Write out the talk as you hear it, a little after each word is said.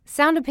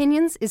Sound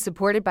Opinions is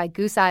supported by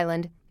Goose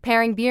Island,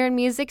 pairing beer and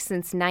music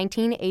since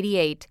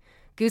 1988.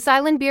 Goose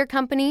Island Beer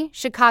Company,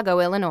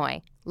 Chicago,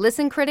 Illinois.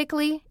 Listen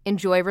critically,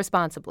 enjoy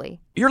responsibly.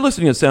 You're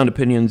listening to Sound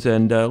Opinions,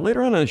 and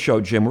later on in the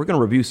show, Jim, we're going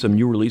to review some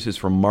new releases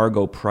from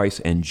Margo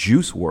Price and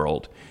Juice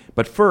WRLD.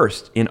 But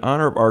first, in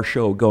honor of our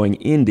show going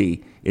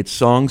indie, it's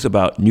songs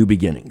about new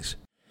beginnings.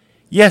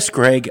 Yes,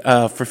 Greg.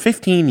 For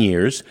 15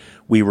 years,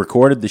 we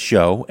recorded the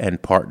show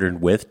and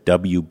partnered with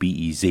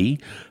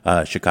WBEZ,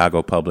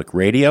 Chicago Public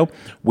Radio.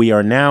 We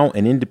are now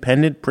an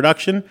independent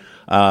production,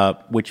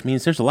 which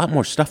means there's a lot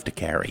more stuff to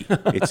carry.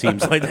 It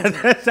seems like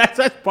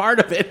that's part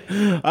of it.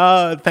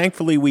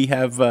 Thankfully, we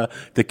have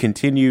the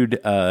continued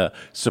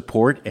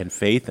support and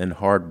faith and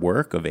hard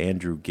work of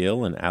Andrew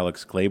Gill and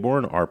Alex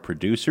Claiborne, our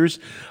producers.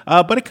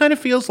 But it kind of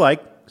feels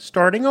like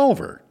starting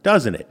over,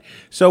 doesn't it?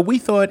 So we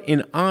thought,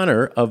 in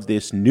honor of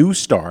this new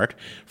start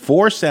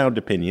for Sound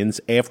Opinions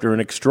after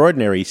an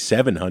extraordinary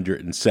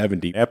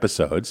 770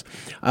 episodes,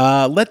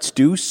 let's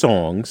do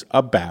songs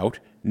about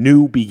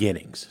new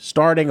beginnings,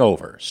 starting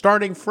over,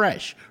 starting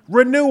fresh,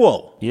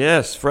 renewal.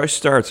 Yes, fresh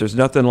starts. There's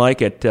nothing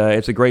like it.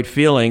 It's a great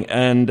feeling.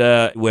 And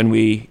when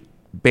we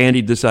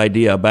bandied this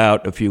idea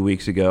about a few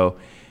weeks ago,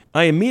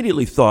 I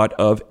immediately thought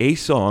of a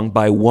song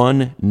by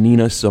one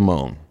Nina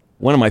Simone,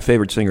 one of my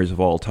favorite singers of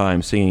all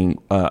time,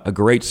 singing a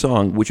great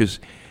song, which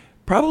is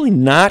probably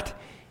not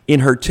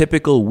in her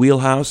typical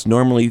wheelhouse.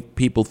 Normally,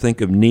 people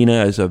think of Nina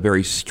as a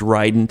very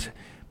strident,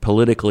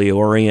 politically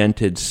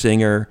oriented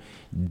singer,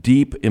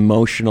 deep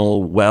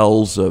emotional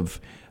wells of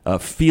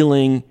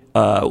feeling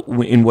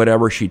in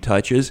whatever she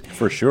touches.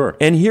 For sure.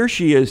 And here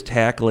she is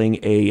tackling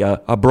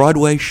a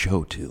Broadway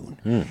show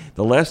tune.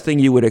 The last thing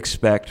you would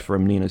expect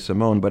from Nina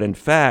Simone, but in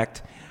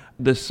fact,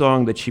 the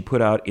song that she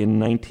put out in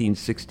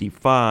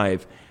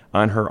 1965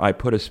 on her I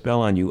Put a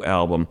Spell on You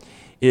album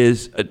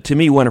is, to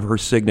me, one of her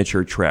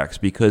signature tracks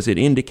because it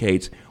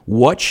indicates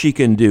what she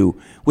can do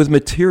with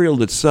material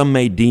that some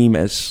may deem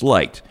as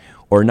slight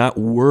or not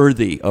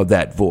worthy of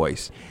that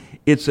voice.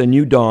 It's a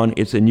new dawn,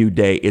 it's a new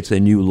day, it's a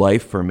new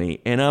life for me,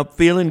 and I'm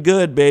feeling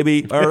good,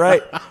 baby. All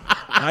right,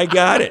 I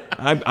got it.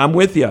 I'm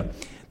with you.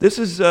 This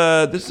is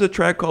a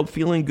track called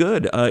 "Feeling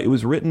Good." It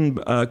was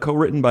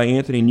co-written by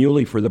Anthony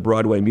Newley for the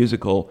Broadway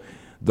musical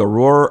The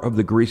Roar of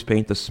the Grease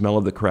Paint, The Smell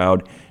of the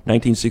Crowd.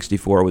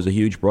 1964 was a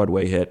huge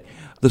Broadway hit.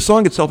 The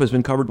song itself has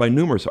been covered by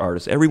numerous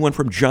artists. Everyone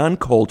from John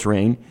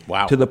Coltrane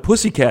to the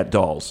Pussycat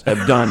Dolls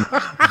have done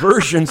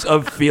versions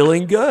of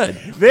Feeling Good.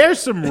 There's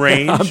some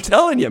range. I'm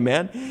telling you,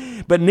 man.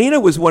 But Nina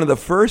was one of the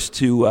first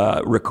to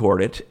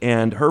record it,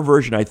 and her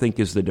version, I think,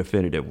 is the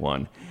definitive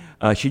one.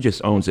 She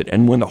just owns it.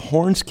 And when the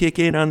horns kick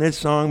in on this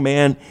song,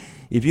 man,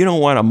 if you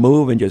don't want to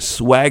move and just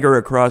swagger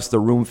across the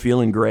room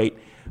feeling great,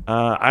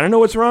 I don't know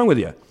what's wrong with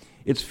you.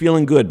 It's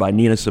Feeling Good by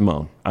Nina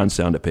Simone on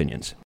Sound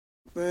Opinions.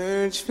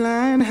 Birds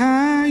flying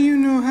high, you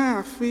know how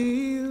I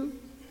feel.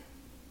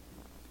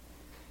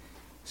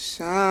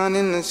 Sun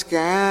in the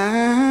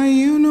sky,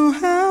 you know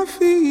how I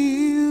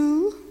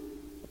feel.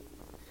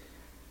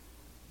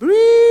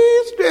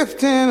 Breeze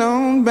drifting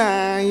on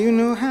by, you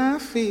know how I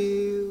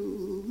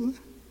feel.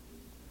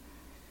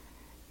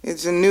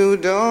 It's a new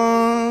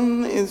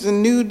dawn, it's a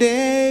new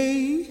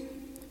day.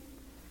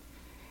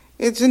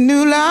 It's a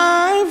new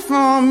life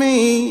for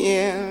me,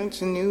 yeah.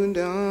 It's a new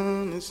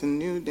dawn, it's a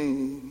new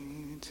day.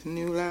 It's a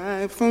new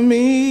life for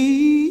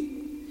me.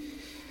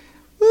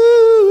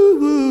 Ooh,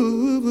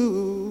 ooh,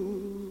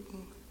 ooh.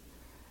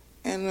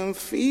 And I'm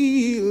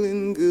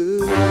feeling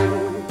good.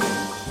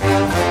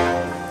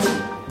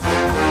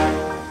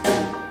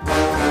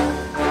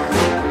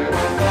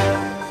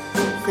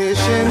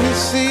 Fish in the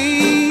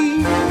sea,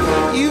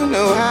 you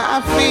know how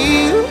I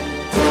feel.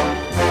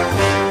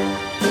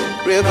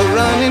 River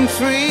running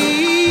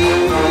free,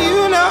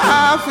 you know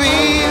how I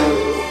feel.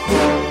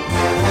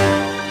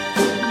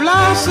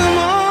 Blossom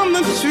on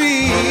the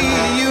tree,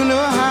 you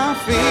know how I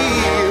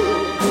feel.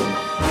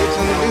 It's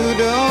a new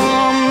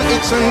dawn,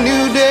 it's a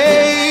new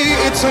day,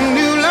 it's a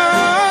new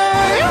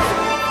life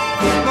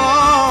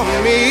for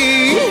me,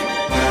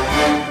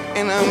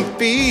 and I'm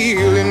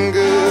feeling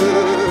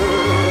good.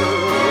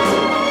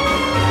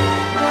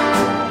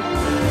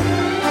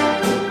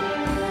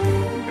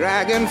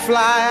 Dragonfly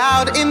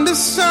out in the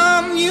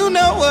sun, you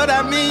know what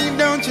I mean,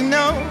 don't you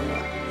know?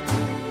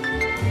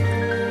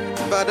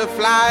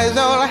 Butterflies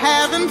all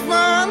having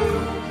fun,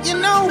 you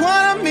know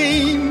what I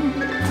mean.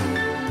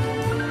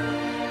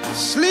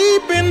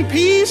 Sleep in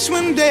peace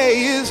when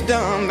day is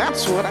done,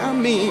 that's what I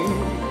mean.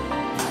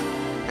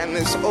 And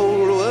this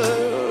old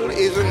world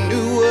is a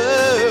new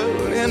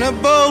world and a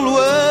bold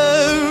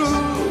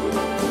world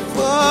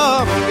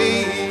for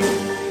me.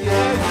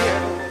 Yeah, yeah.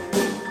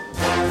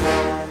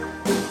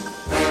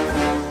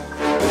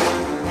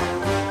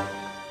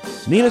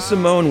 Nina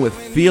Simone with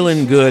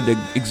Feeling Good,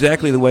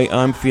 exactly the way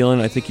I'm feeling.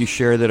 I think you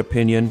share that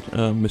opinion,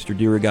 Mr.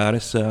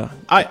 DeRogatis.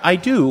 I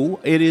do.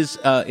 It is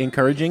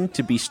encouraging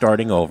to be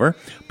starting over.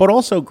 But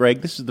also, Greg,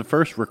 this is the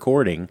first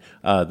recording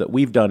that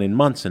we've done in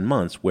months and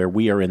months where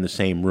we are in the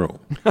same room.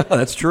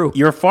 That's true.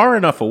 You're far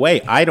enough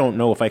away. I don't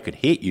know if I could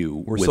hit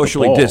you We're with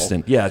socially a ball.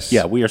 distant, yes.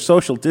 Yeah, we are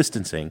social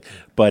distancing,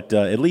 but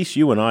at least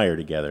you and I are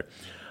together.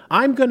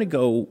 I'm going to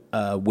go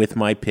with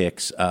my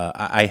picks.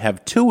 I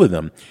have two of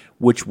them,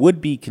 which would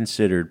be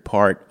considered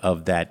part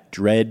of that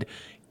dread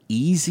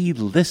easy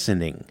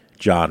listening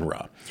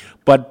genre.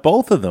 But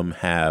both of them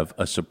have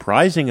a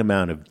surprising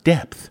amount of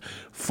depth,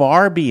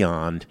 far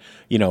beyond,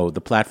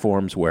 the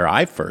platforms where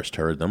I first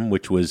heard them,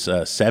 which was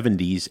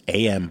 70s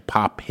AM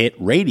pop hit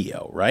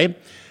radio, right?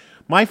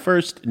 My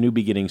first New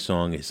Beginning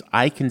song is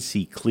I Can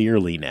See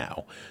Clearly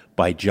Now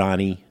by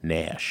Johnny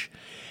Nash.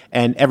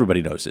 And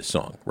everybody knows this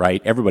song, right?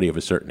 Everybody of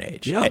a certain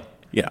age. Yeah.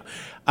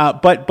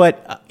 But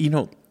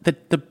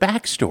the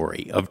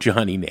backstory of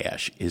Johnny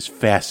Nash is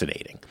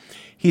fascinating.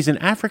 He's an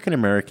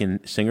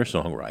African-American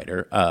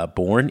singer-songwriter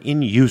born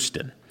in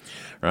Houston,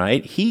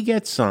 right? He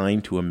gets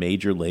signed to a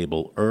major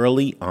label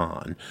early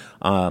on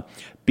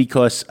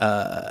because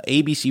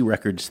ABC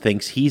Records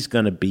thinks he's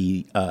going to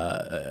be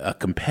a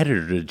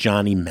competitor to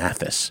Johnny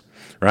Mathis,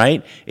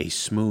 right? A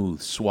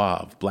smooth,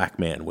 suave black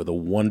man with a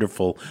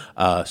wonderful,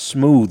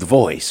 smooth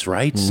voice,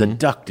 right? Mm-hmm.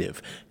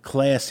 Seductive,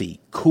 classy,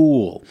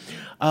 cool.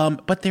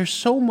 But there's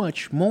so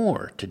much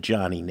more to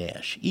Johnny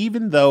Nash,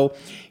 even though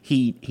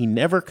he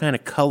never kind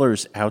of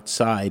colors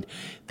outside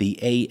the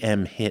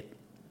AM hit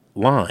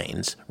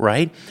lines,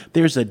 right?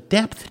 There's a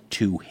depth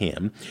to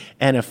him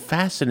and a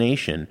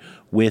fascination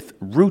with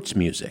roots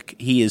music.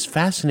 He is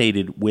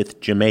fascinated with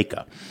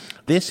Jamaica.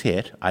 This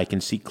hit, I Can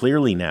See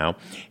Clearly Now,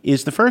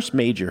 is the first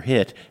major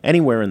hit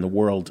anywhere in the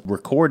world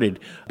recorded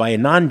by a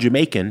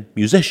non-Jamaican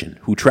musician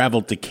who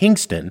traveled to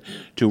Kingston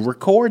to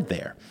record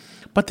there.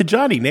 But the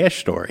Johnny Nash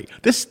story,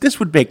 this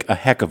would make a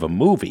heck of a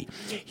movie.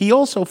 He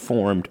also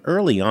formed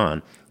early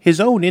on his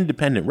own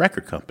independent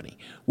record company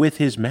with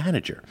his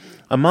manager.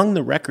 Among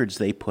the records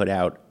they put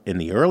out in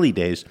the early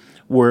days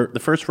were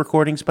the first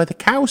recordings by the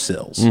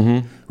Cowsills,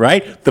 mm-hmm.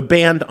 right? The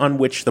band on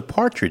which the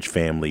Partridge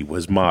Family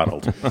was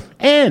modeled.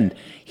 And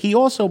he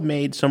also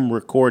made some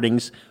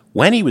recordings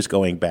when he was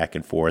going back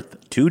and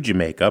forth to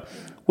Jamaica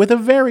with a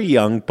very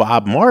young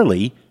Bob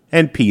Marley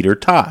and Peter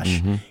Tosh.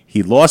 Mm-hmm.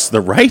 He lost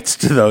the rights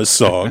to those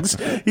songs.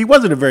 He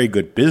wasn't a very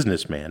good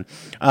businessman.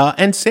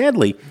 And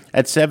sadly,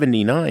 at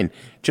 79,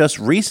 just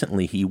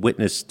recently he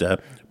witnessed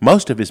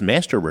most of his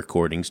master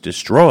recordings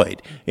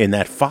destroyed in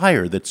that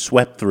fire that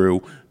swept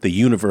through the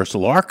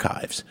Universal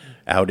Archives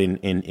out in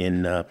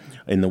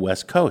the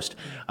West Coast.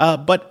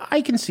 But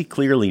I Can See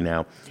Clearly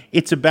Now.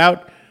 It's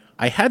about,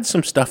 I had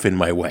some stuff in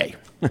my way.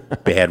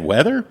 Bad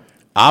weather,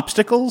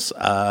 obstacles,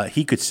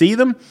 he could see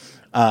them.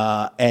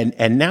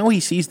 And now he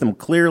sees them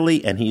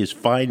clearly, and he is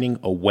finding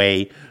a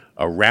way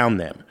around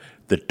them.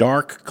 The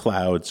dark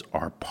clouds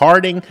are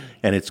parting,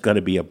 and it's going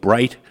to be a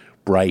bright,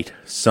 bright,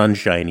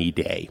 sunshiny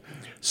day.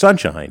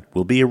 Sunshine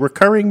will be a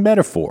recurring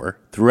metaphor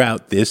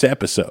throughout this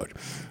episode.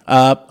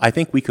 I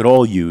think we could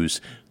all use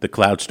the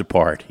clouds to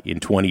part in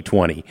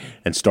 2020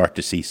 and start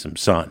to see some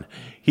sun.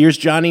 Here's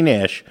Johnny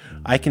Nash,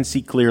 I Can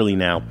See Clearly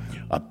Now,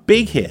 a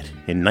big hit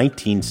in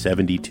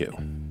 1972.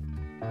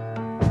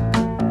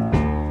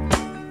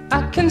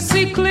 I can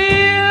see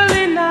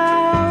clearly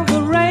now,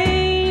 the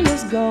rain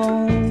is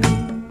gone.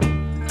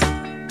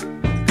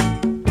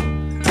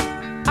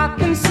 I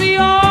can see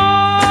all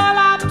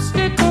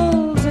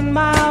obstacles in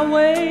my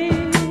way.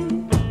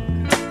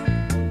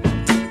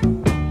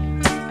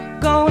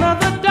 Gone are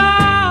the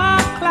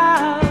dark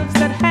clouds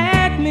that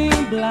had me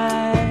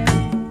blind.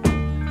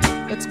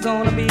 It's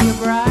gonna be a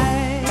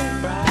bright,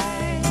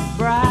 bright,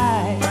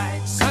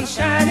 bright,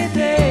 sunshiny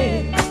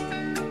day.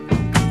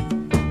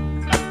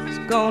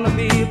 Gonna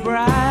be a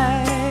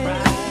bright,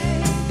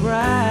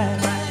 bright,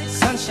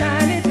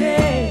 sunshiny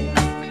day.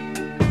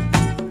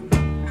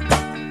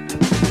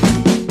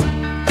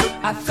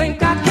 I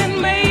think I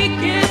can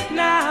make it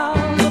now.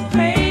 The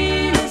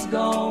pain is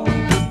gone.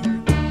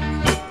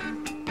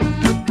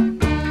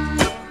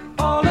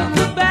 All of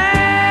the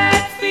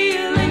bad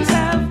feelings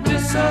have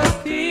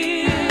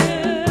disappeared.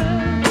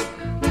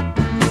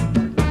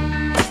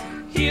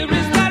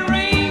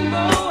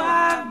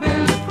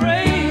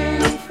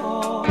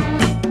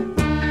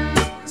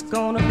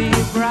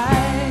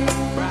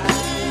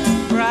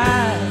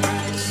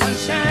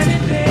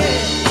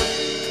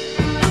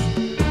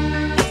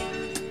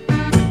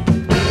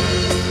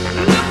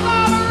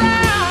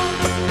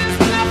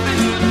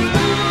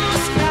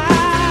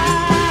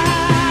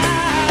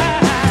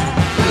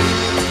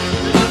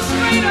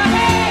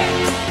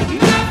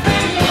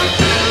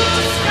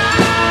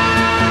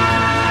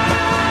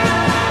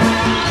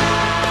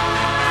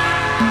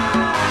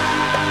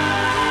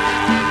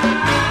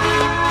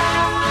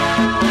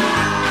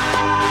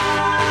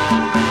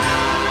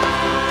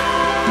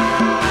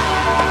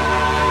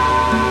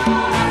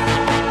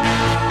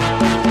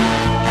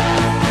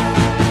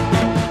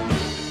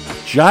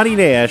 Johnny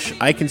Nash,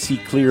 I Can See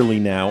Clearly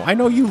Now. I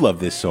know you love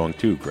this song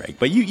too, Greg,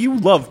 but you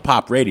love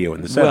pop radio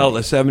in the 70s. Well,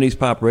 the 70s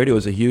pop radio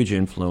was a huge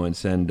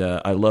influence, and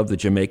I love the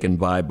Jamaican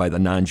vibe by the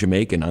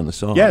non-Jamaican on the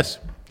song. Yes.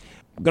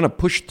 I'm going to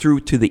push through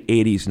to the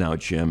 80s now,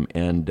 Jim,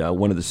 and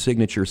one of the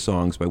signature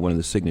songs by one of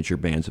the signature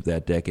bands of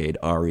that decade,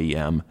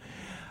 R.E.M.,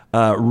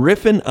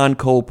 riffing on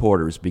Cole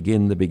Porter's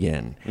Begin the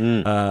Begin.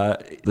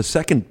 The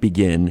second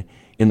begin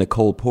in the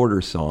Cole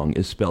Porter song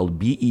is spelled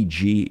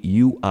Beguine.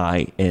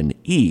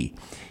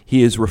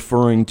 He is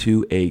referring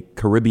to a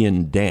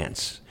Caribbean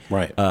dance.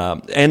 Right.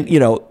 And,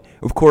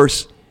 of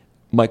course,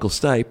 Michael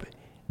Stipe,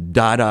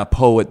 Dada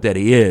poet that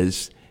he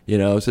is,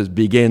 says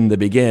begin the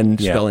begin,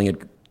 spelling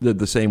it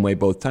the same way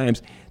both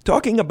times,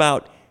 talking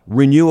about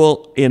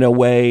renewal in a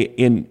way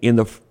in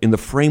the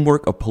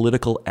framework of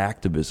political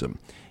activism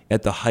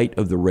at the height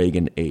of the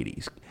Reagan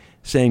 80s,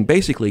 saying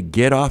basically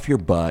get off your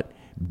butt,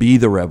 be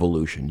the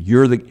revolution.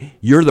 You're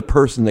the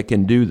person that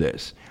can do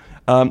this.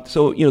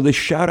 So this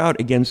shout out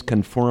against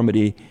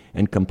conformity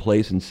and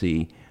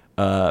complacency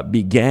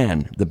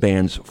began the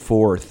band's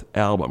fourth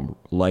album,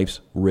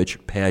 Life's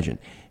Rich Pageant.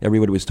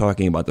 Everybody was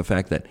talking about the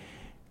fact that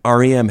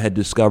R.E.M. had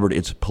discovered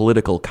its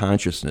political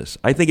consciousness.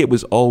 I think it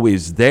was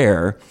always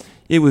there.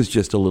 It was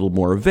just a little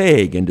more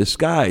vague and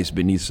disguised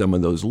beneath some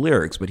of those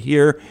lyrics. But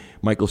here,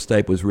 Michael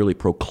Stipe was really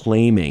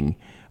proclaiming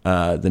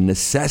the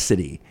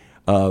necessity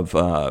of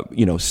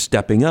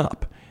stepping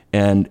up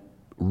and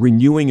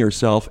renewing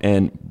yourself,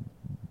 and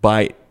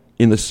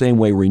in the same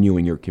way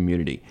renewing your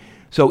community.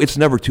 So it's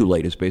never too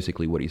late is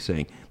basically what he's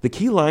saying. The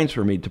key lines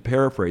for me, to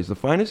paraphrase, the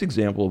finest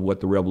example of what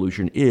the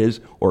revolution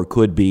is or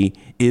could be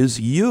is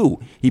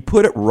you. He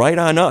put it right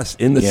on us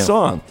in the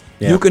song.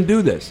 Yeah. You can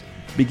do this.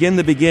 Begin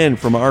the Begin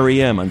from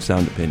R.E.M. on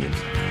Sound Opinions.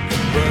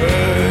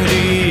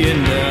 Birdie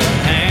in the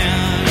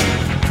hand,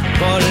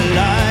 for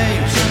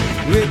life's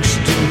rich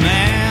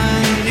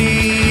demand,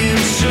 the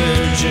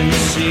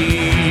insurgency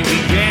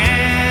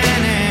began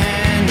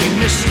and you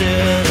missed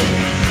it.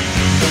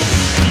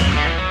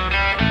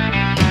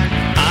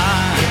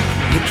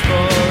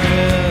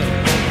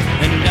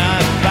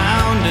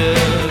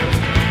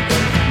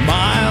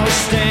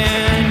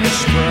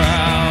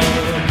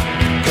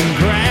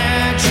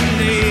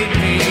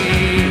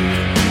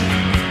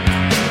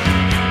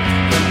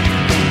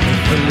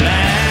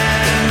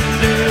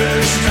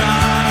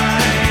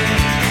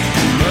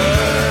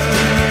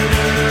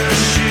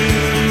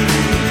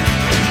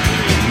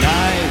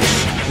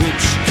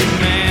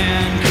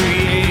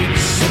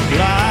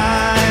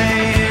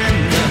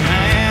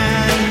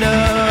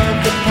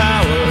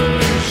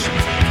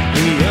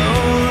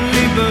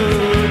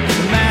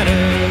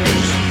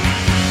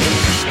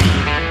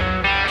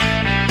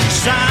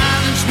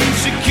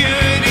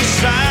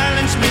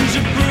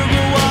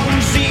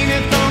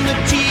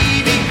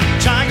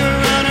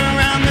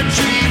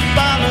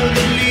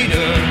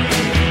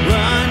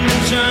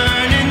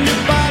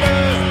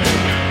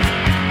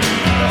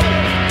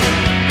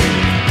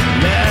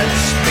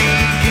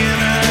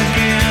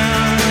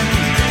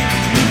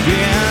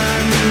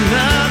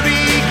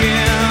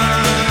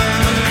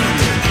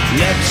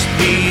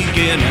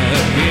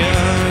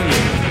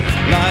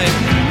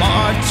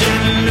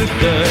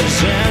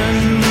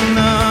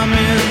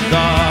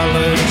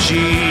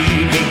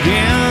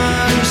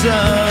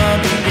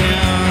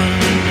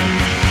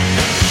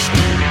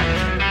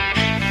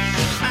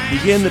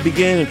 Begin the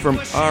Begin from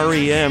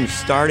R.E.M.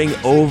 starting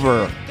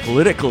over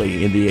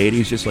politically in the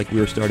 80s, just like we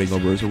were starting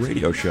over as a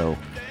radio show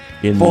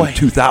in the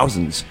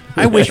 2000s.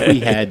 I wish we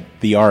had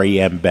the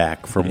R.E.M.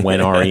 back from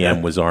when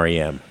R.E.M. was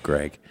R.E.M.,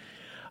 Greg.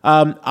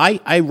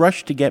 I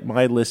rushed to get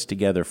my list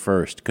together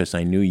first because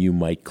I knew you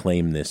might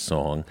claim this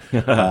song.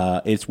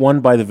 It's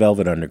one by the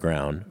Velvet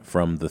Underground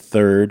from the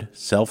third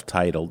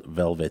self-titled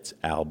Velvet's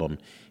album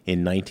in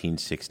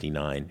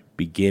 1969,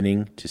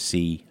 Beginning to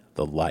See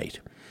the Light.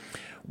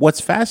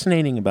 What's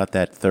fascinating about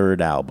that third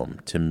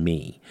album to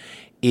me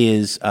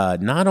is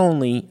not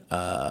only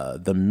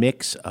the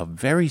mix of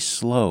very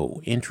slow,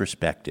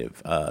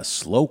 introspective,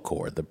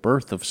 slowcore, the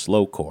birth of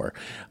slowcore,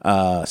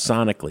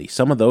 sonically,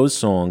 some of those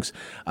songs,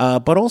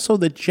 but also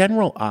the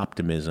general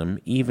optimism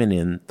even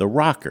in the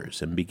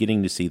rockers, and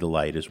Beginning to See the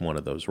Light is one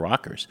of those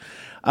rockers.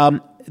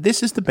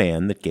 This is the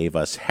band that gave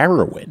us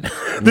Heroin.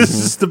 This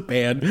is the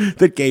band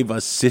that gave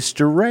us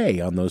Sister Ray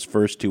on those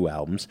first two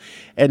albums.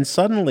 And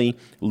suddenly,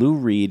 Lou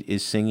Reed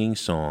is singing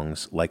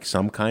songs like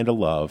Some Kind of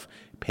Love,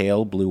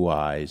 Pale Blue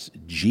Eyes,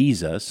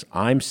 Jesus,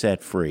 I'm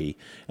Set Free,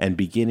 and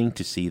Beginning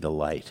to See the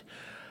Light.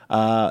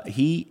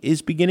 He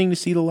is beginning to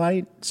see the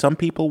light. Some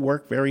people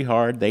work very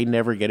hard. They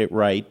never get it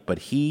right, but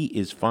he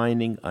is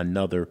finding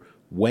another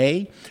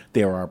way.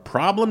 There are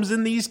problems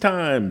in these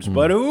times,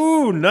 but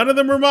none of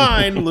them are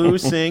mine, Lou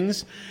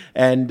sings.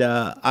 And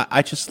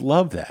I just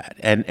love that.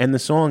 And the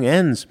song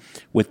ends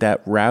with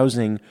that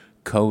rousing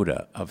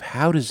coda of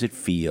how does it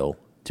feel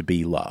to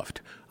be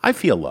loved? I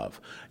feel love.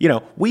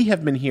 We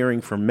have been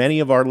hearing from many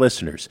of our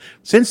listeners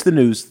since the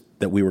news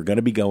that we were going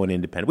to be going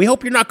independent. We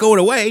hope you're not going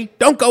away.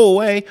 Don't go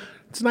away.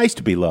 It's nice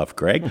to be loved,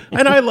 Greg.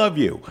 And I love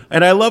you.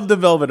 And I love the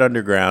Velvet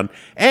Underground.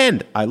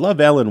 And I love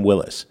Ellen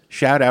Willis.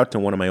 Shout out to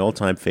one of my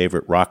all-time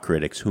favorite rock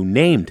critics who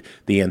named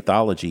the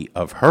anthology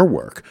of her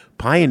work,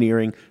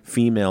 pioneering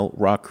female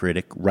rock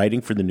critic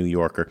writing for The New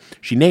Yorker.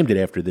 She named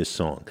it after this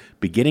song.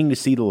 Beginning to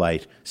See the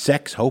Light,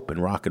 Sex, Hope,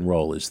 and Rock and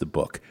Roll is the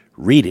book.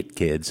 Read it,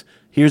 kids.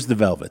 Here's the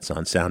Velvets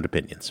on Sound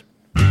Opinions.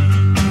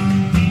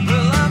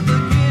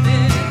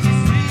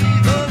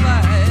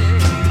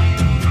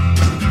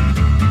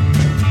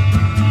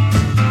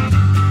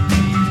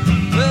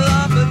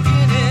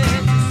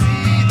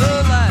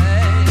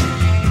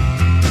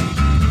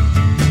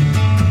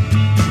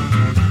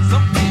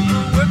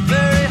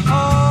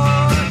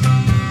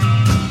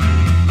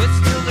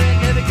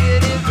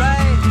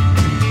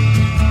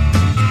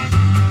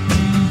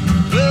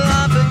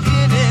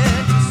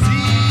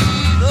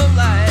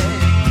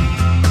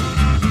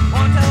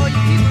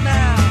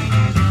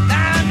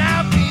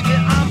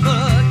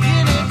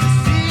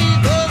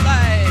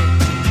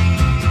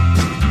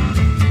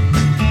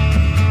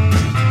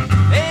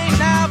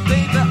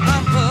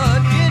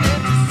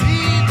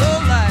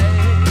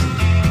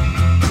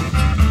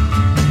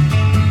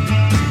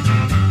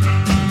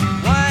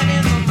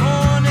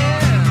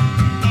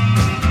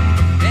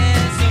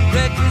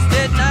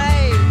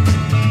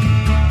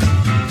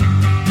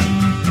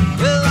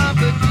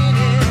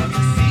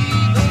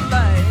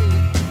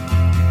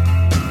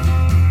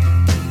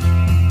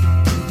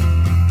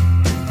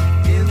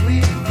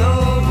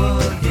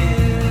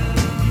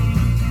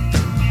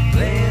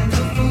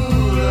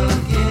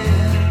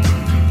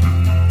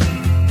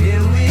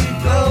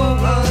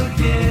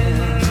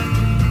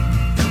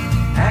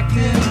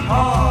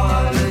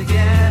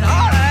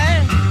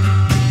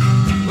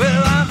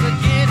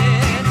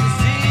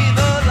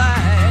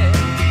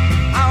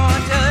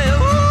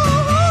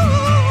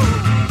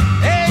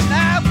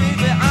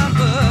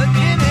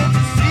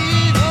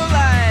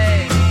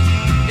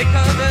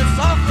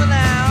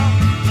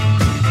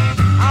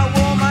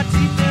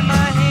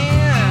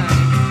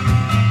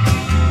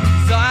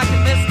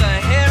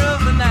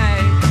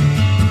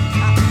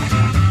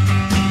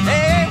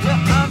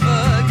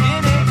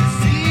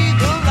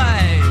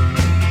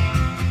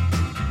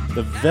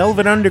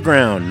 Velvet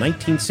Underground,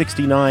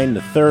 1969,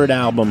 the third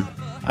album.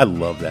 I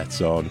love that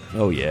song.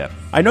 Oh, yeah.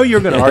 I know you're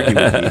going to argue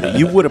with me that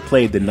you would have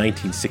played the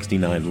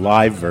 1969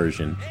 live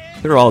version.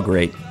 They're all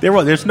great.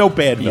 There's no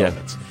bad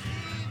Velvets.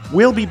 Yeah.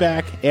 We'll be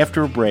back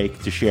after a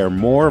break to share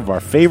more of our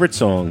favorite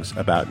songs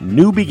about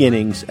new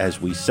beginnings as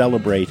we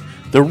celebrate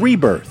the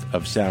rebirth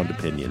of Sound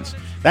Opinions.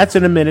 That's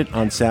in a minute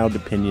on Sound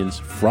Opinions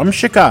from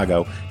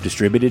Chicago,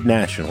 distributed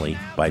nationally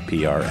by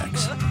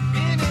PRX.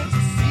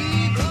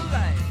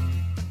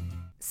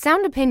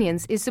 Sound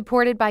Opinions is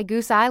supported by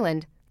Goose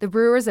Island, the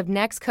brewers of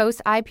Next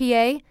Coast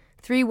IPA,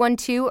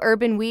 312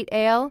 Urban Wheat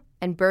Ale,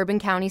 and Bourbon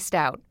County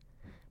Stout.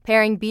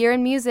 Pairing beer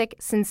and music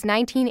since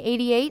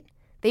 1988,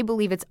 they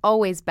believe it's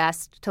always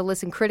best to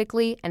listen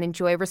critically and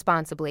enjoy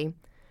responsibly.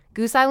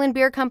 Goose Island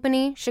Beer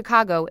Company,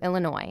 Chicago,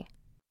 Illinois.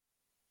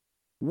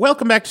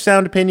 Welcome back to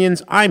Sound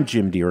Opinions. I'm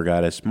Jim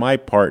DeRogatis. My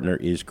partner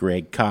is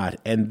Greg Kot.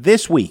 And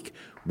this week,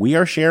 we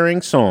are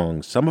sharing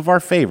songs, some of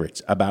our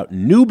favorites, about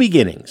new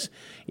beginnings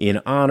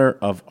in honor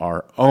of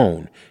our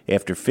own.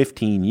 After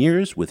 15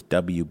 years with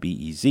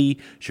WBEZ,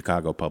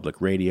 Chicago Public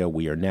Radio,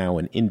 we are now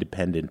an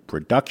independent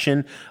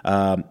production.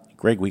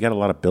 Greg, we got a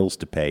lot of bills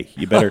to pay.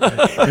 You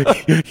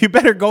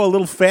better go a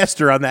little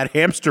faster on that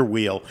hamster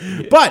wheel.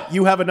 But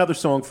you have another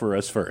song for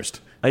us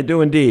first. I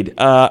do indeed.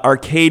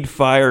 Arcade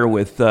Fire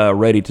with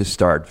Ready to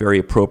Start. Very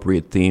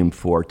appropriate theme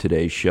for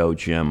today's show,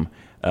 Jim.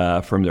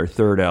 From their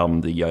third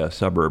album, The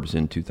Suburbs,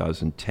 in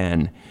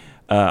 2010.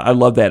 I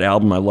love that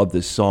album. I love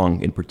this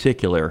song in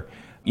particular.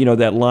 You know,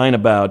 that line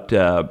about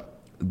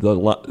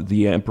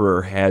the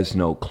emperor has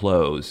no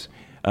clothes.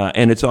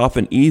 And it's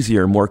often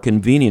easier, more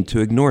convenient to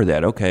ignore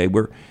that. Okay,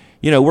 we're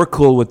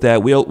cool with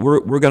that.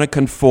 We're going to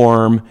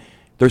conform.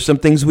 There's some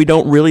things we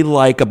don't really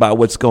like about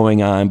what's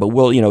going on, but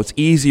it's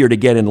easier to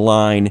get in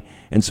line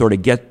and sort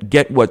of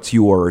get what's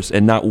yours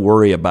and not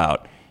worry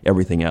about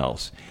everything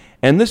else.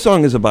 And this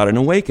song is about an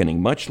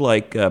awakening, much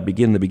like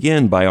Begin to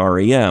Begin by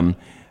R.E.M.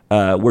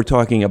 We're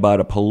talking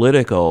about a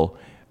political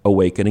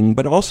awakening,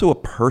 but also a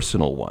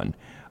personal one,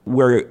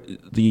 where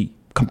the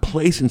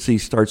complacency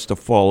starts to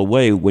fall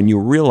away when you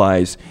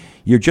realize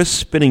you're just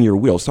spinning your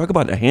wheels. Talk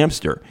about a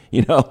hamster.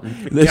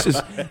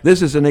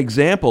 This is an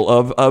example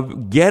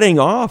of getting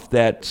off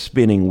that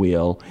spinning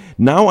wheel.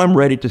 Now I'm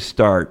ready to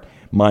start.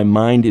 My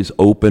mind is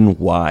open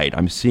wide.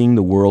 I'm seeing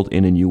the world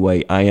in a new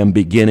way. I am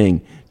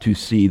beginning to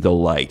see the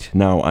light.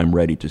 Now I'm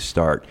ready to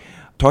start.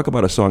 Talk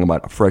about a song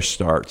about fresh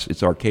starts.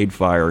 It's Arcade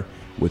Fire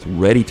with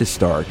Ready to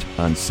Start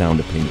on Sound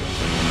Opinions.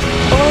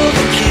 All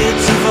the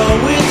kids have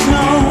always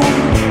known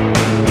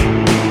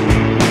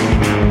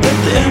that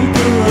the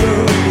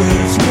emperor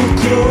wears no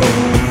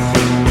clothes,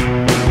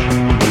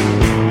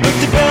 but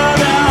they bow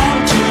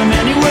down to him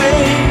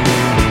anyway.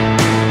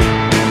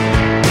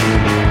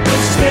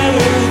 It's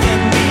better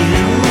than being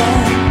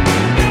alone.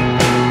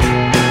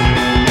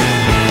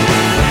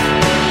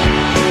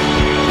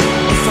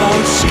 If I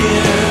was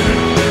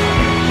scared,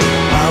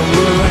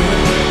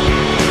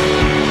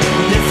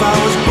 I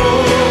was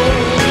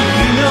born,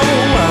 you know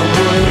I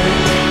would.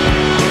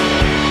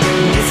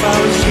 And if I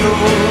was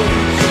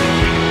yours,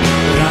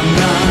 but I'm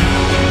not.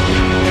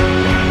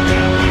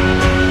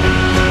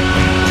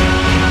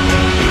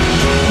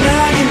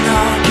 Now you're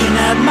knocking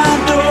at my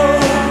door,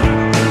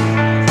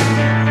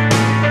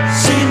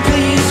 saying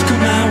please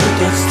come out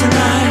with us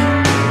tonight.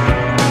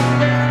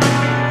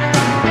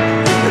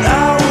 But I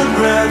would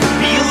rather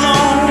be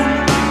alone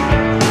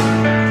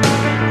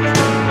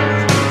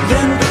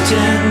than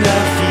pretend I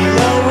feel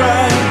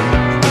alright.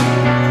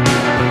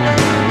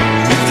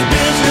 If the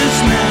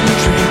businessmen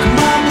drink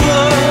my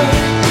blood,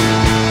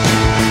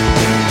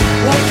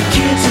 like the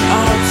kids in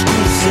art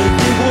school said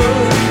they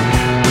would,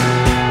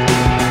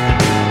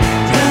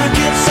 then I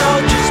guess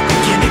I'll just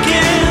begin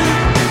again.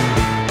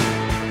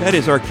 That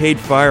is Arcade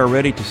Fire,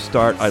 Ready to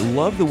Start. I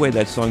love the way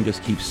that song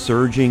just keeps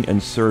surging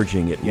and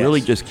surging. It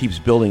really just keeps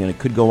building, and it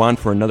could go on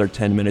for another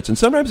 10 minutes. And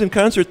sometimes in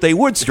concert, they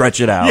would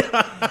stretch it out,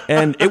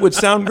 and it would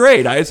sound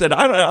great. I said,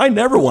 I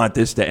never want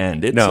this to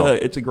end.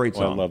 It's a great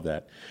Well, song. I love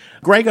that.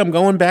 Greg, I'm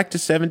going back to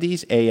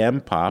 70s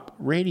AM pop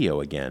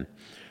radio again.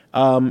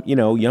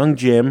 Young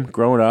Jim,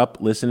 growing up,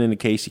 listening to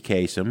Casey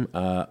Kasem,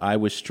 I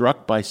was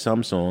struck by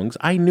some songs.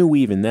 I knew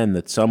even then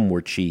that some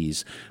were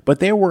cheese, but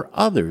there were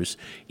others,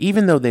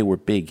 even though they were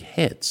big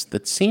hits,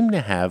 that seemed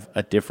to have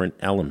a different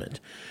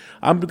element.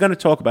 I'm going to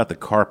talk about the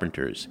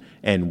Carpenters,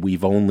 and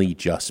We've Only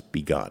Just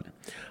Begun,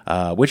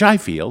 which I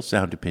feel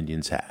Sound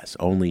Opinions has,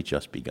 only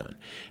just begun.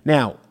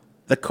 Now,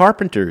 the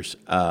Carpenters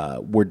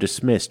were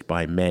dismissed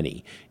by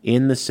many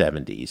in the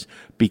 70s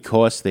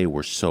because they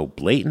were so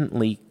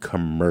blatantly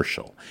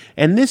commercial.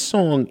 And this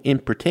song in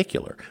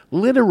particular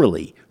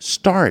literally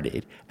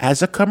started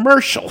as a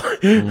commercial.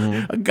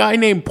 A guy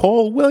named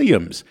Paul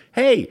Williams.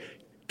 Hey,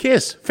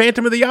 Kiss,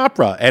 Phantom of the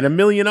Opera, and a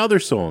million other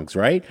songs,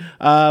 right?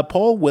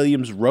 Paul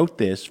Williams wrote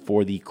this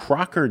for the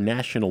Crocker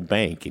National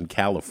Bank in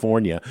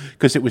California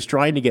because it was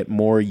trying to get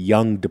more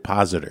young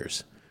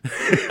depositors.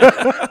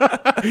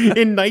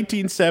 In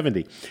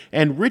 1970.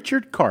 And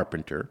Richard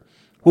Carpenter,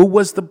 who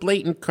was the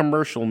blatant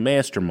commercial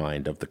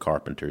mastermind of the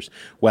Carpenters,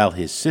 while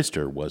his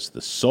sister was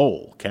the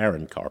soul,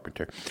 Karen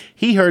Carpenter,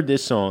 he heard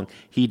this song.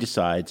 He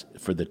decides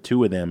for the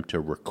two of them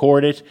to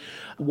record it.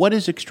 What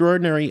is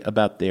extraordinary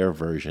about their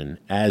version,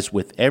 as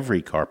with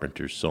every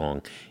Carpenters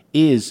song,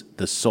 is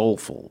the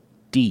soulful,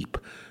 deep,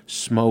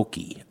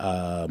 smoky,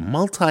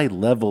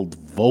 multi-leveled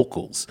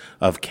vocals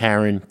of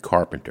Karen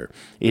Carpenter.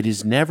 It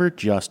is never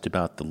just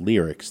about the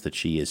lyrics that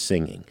she is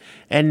singing.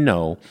 And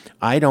no,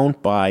 I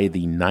don't buy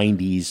the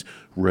 90s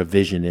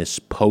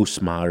revisionist,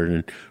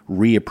 postmodern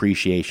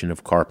reappreciation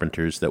of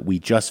Carpenters that we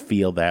just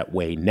feel that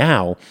way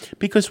now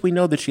because we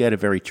know that she had a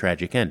very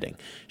tragic ending.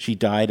 She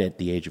died at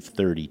the age of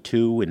 32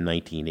 in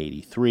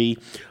 1983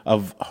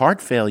 of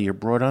heart failure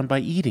brought on by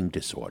eating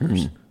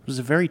disorders. Was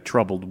a very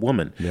troubled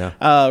woman. Yeah.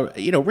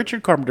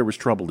 Richard Carpenter was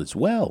troubled as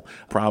well.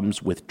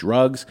 Problems with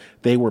drugs.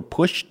 They were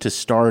pushed to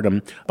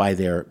stardom by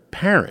their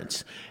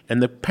parents.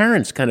 And the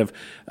parents kind of,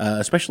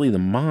 especially the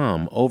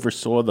mom,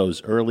 oversaw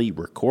those early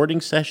recording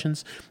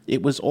sessions.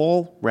 It was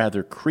all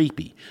rather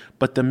creepy.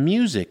 But the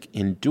music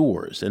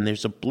endures, and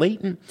there's a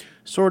blatant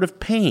sort of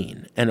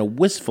pain and a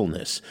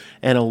wistfulness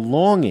and a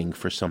longing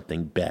for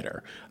something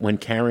better. When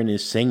Karen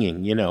is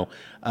singing,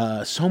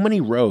 so many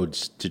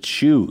roads to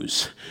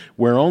choose.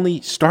 We're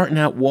only starting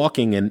out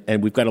walking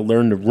and we've got to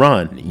learn to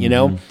run,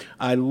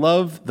 I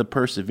love the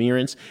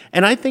perseverance,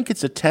 and I think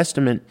it's a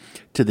testament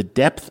to the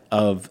depth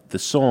of the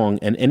song,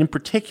 and in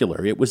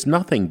particular, it was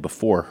nothing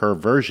before her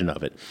version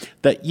of it,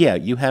 that,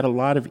 you had a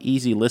lot of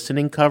easy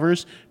listening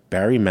covers,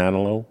 Barry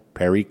Manilow,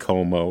 Perry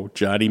Como,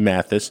 Johnny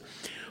Mathis,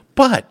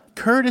 but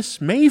Curtis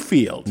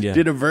Mayfield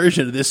did a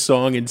version of this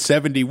song in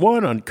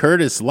 71 on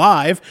Curtis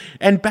Live,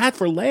 and Bat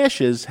for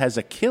Lashes has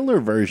a killer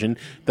version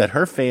that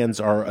her fans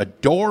are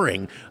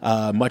adoring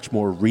much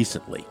more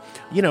recently.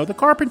 The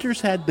Carpenters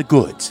had the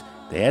goods.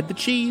 They had the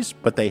cheese,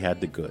 but they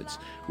had the goods.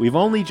 We've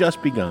only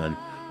just begun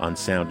on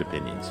Sound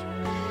Opinions.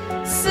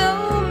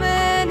 So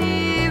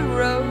many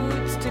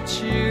roads to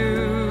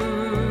choose.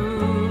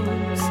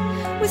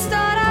 We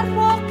start out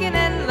walking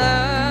and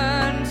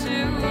learn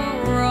to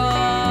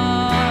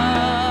run.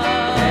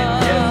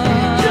 And yes,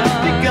 we've just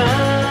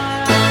begun.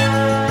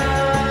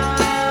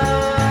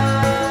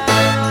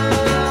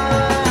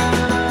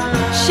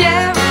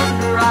 Sharing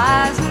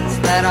horizons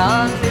that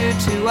aren't new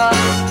to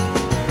us.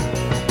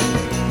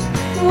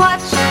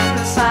 Watching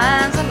the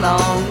signs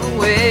along the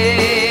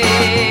way.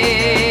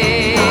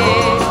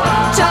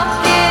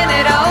 Talking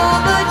it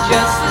over,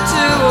 just the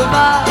two of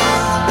us.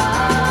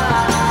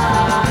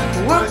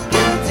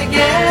 Working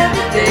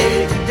together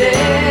day to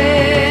day.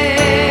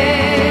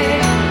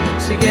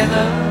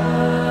 Together.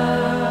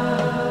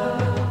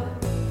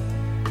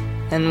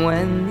 And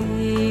when the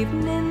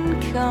evening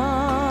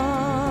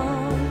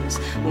comes,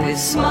 we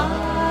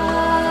smile.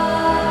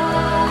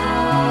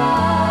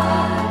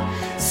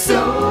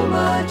 So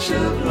much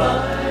of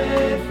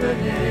life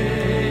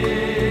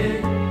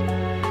ahead.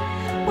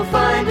 We'll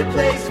find a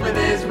place where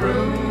there's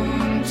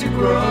room to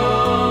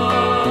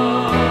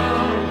grow.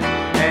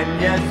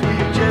 And yes,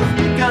 we've just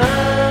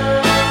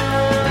begun.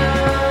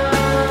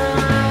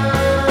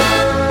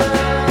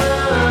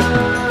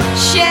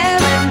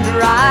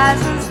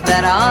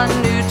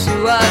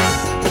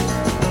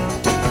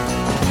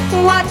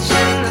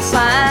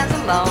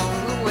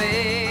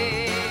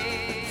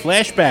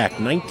 Flashback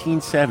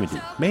 1970.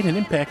 Made an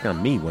impact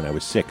on me when I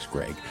was 6,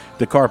 Greg.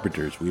 The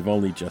Carpenters, we've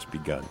only just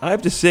begun. I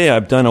have to say,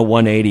 I've done a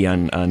 180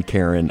 on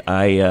Karen.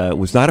 I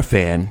was not a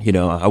fan.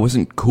 I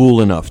wasn't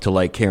cool enough to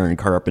like Karen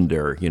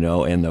Carpenter,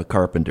 and the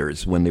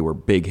Carpenters when they were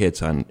big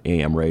hits on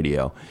AM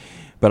radio.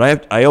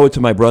 But I owe it to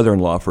my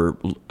brother-in-law for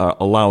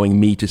allowing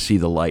me to see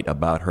the light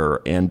about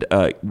her. And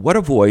what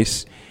a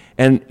voice,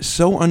 and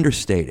so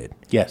understated.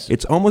 Yes.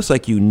 It's almost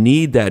like you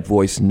need that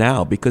voice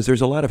now because there's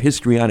a lot of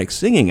histrionic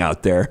singing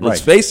out there, let's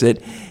Right. face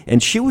it.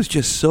 And she was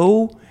just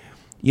so,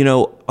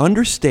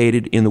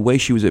 understated in the way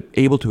she was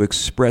able to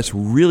express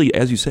really,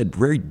 as you said,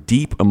 very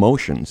deep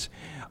emotions.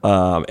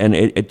 And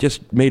it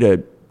just made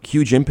a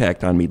huge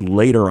impact on me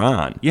later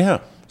on. Yeah.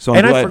 So I'm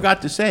and I glad-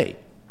 forgot to say,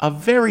 a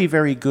very,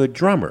 very good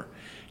drummer.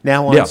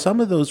 Now, on Yeah.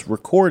 some of those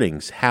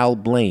recordings, Hal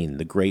Blaine,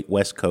 the great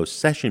West Coast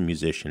session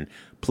musician,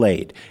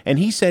 played. And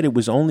he said it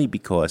was only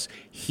because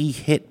he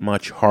hit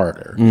much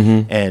harder.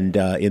 Mm-hmm. And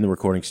in the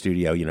recording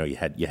studio, you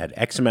had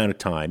X amount of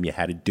time. You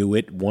had to do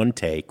it one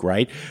take,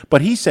 right?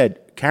 But he said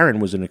Karen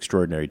was an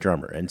extraordinary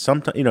drummer. And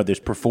sometimes, there's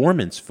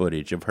performance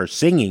footage of her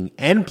singing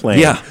and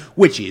playing, Yeah.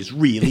 which is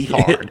really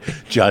hard.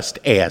 Just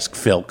ask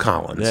Phil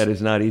Collins. That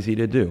is not easy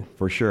to do,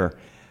 for sure.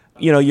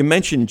 You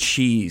mentioned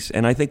cheese,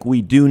 and I think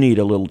we do need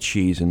a little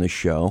cheese in the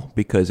show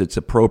because it's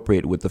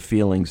appropriate with the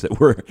feelings that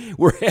we're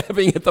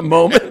having at the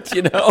moment.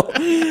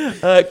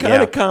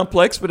 Kind of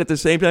complex, but at the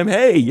same time,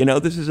 hey,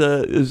 this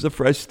is a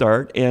fresh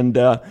start, and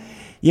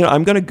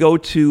I'm going to go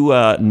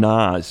to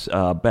Nas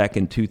back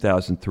in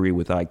 2003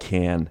 with I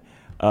Can.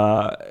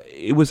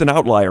 It was an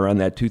outlier on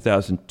that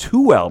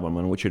 2002 album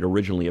on which it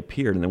originally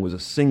appeared, and there was a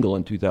single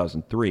in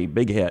 2003,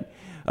 big hit.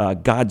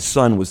 God's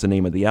Son was the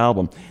name of the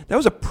album. That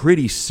was a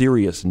pretty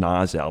serious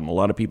Nas album. A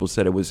lot of people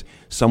said it was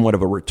somewhat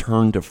of a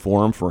return to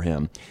form for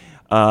him.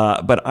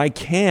 But I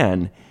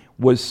Can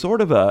was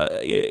sort of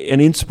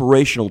an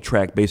inspirational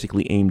track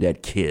basically aimed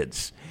at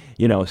kids.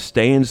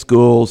 Stay in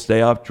school,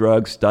 stay off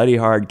drugs, study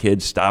hard,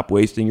 kids, stop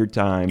wasting your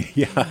time.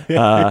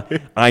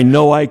 I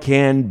know I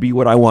can be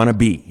what I want to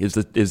be is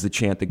the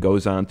chant that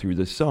goes on through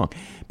this song.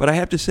 But I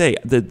have to say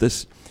that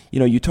this,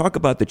 you talk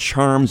about the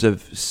charms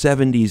of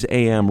 70s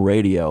AM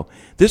radio.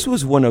 This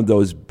was one of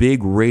those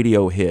big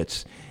radio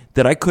hits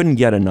that I couldn't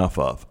get enough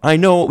of. I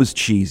know it was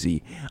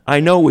cheesy. I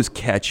know it was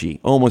catchy,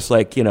 almost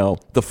like,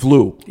 The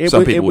Flu,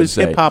 some people would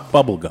say. It was hip-hop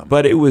bubblegum.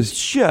 But it was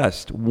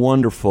just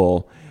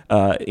wonderful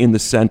in the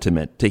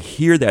sentiment, to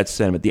hear that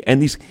sentiment.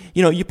 And these,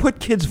 you put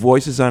kids'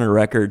 voices on a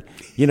record,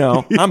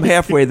 I'm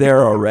halfway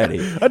there already.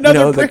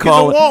 Another brick in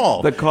the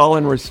wall. The call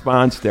and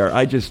response there,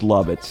 I just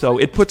love it. So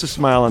it puts a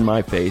smile on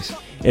my face,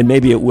 and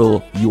maybe it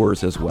will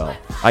yours as well.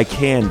 I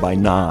Can by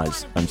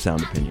Nas on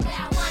Sound Opinions.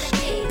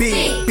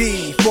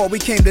 Before we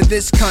came to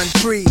this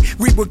country,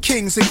 we were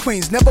kings and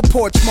queens, never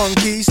porch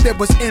monkeys. There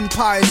was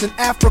empires in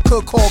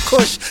Africa called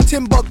Kush,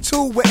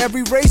 Timbuktu, where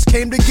every race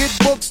came to get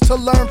books to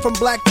learn from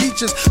black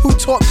teachers who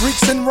taught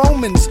Greeks and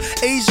Romans,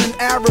 Asian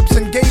Arabs,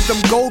 and gave them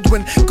gold.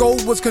 When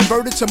gold was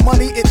converted to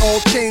money, it all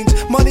changed.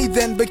 Money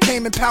then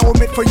became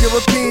empowerment for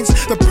Europeans.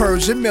 The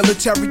Persian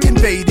military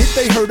invaded.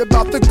 They heard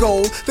about the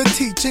gold, the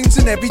teachings,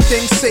 and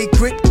everything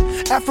sacred.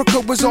 Africa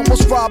was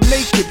almost robbed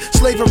naked.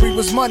 Slavery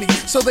was money,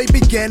 so they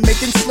began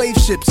making slave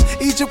ships.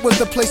 Egypt was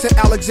the place that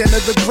Alexander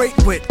the Great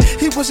went.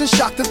 He wasn't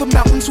shocked that the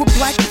mountains were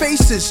black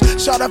faces,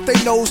 shot up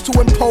their nose to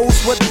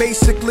impose what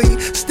basically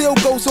still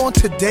goes on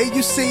today.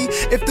 You see,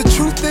 if the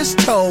truth is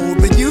told,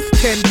 the youth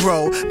can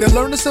grow. They'll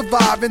learn to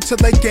survive until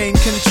they gain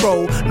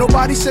control.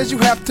 Nobody says you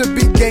have to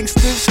be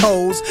gangsters,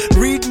 hoes.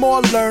 Read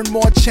more, learn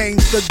more,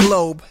 change the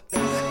globe.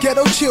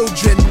 Ghetto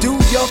children, do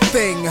your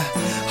thing.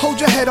 Hold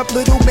your head up,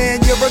 little man,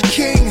 you're a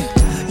king.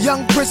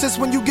 Young princess,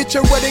 when you get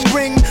your wedding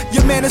ring,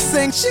 your man is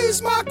saying,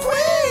 she's my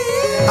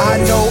queen.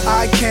 I know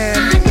I can.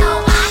 I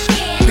know I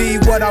can. Be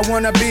what I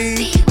wanna be.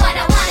 Be what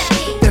I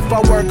wanna be. If I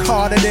work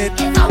hard at it,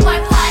 If I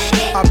work hard at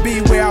it, I'll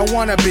be where I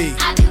wanna be.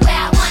 I'll be where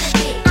I wanna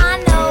be.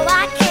 I know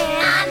I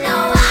can. I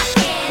know I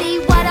can. Be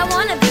what I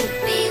wanna be.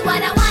 Be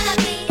what I wanna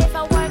be. If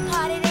I work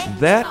hard at it.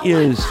 That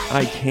is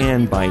I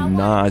Can by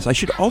Nas. I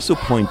should also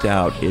point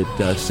out it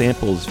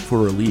samples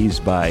Für Elise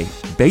by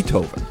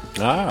Beethoven.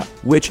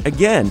 Which,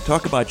 again,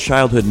 talk about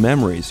childhood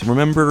memories.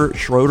 Remember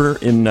Schroeder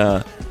in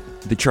the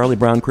Charlie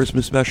Brown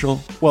Christmas special?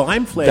 Well,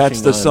 I'm flashing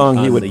That's the song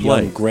he would the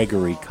play. young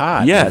Gregory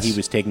Cott. Yes. He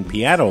was taking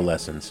piano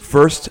lessons.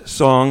 First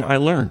song I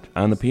learned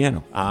on the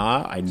piano.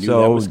 I knew that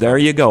So was there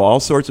coming. you go.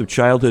 All sorts of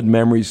childhood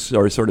memories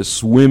are sort of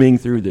swimming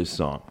through this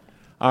song.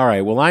 All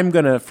right, well, I'm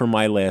going to, for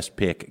my last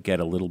pick,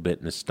 get a little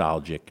bit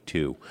nostalgic,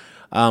 too.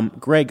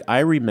 Greg, I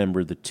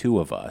remember the two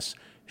of us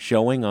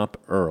showing up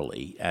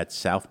early at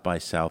South by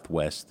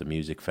Southwest, the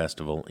music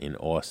festival in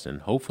Austin.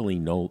 Hopefully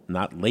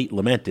not late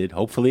lamented.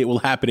 Hopefully it will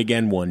happen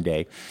again one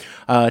day.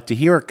 To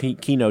hear a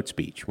keynote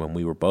speech. When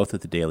we were both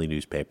at the daily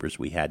newspapers,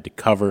 we had to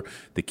cover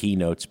the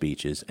keynote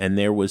speeches. And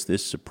there was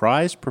this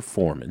surprise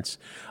performance,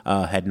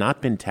 had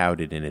not been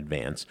touted in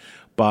advance,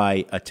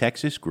 by a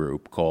Texas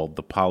group called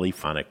the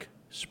Polyphonic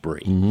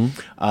Spree.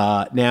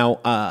 Now,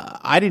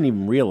 I didn't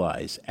even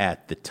realize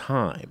at the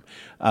time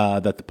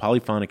that the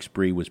Polyphonic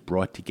Spree was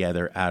brought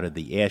together out of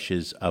the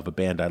ashes of a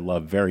band I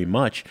love very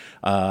much.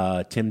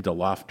 Tim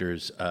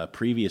DeLofter's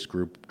previous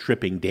group,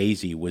 Tripping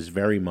Daisy, was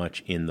very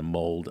much in the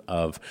mold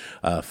of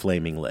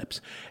Flaming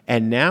Lips.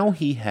 And now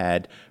he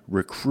had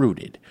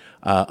recruited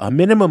a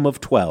minimum of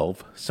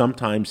 12,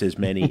 sometimes as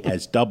many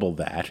as double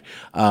that,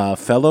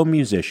 fellow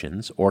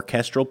musicians,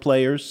 orchestral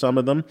players, some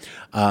of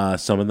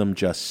them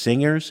just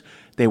singers.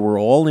 They were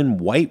all in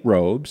white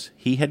robes.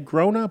 He had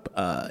grown up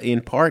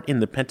in part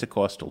in the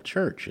Pentecostal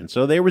church. And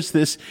so there was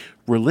this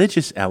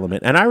religious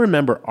element. And I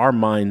remember our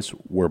minds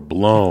were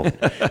blown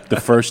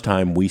the first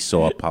time we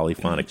saw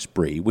Polyphonic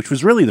Spree, which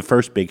was really the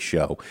first big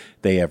show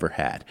they ever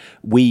had.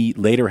 We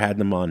later had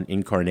them on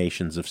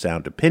Incarnations of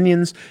Sound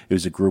Opinions. It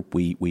was a group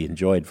we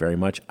enjoyed very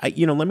much.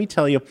 Let me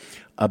tell you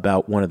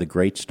about one of the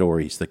great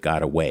stories that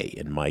got away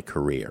in my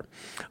career.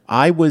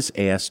 I was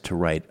asked to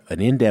write an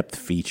in-depth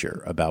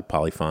feature about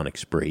Polyphonic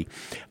Spree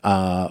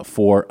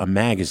for a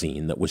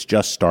magazine that was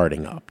just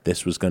starting up.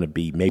 This was going to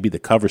be maybe the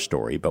cover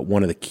story, but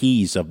one of the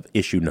keys of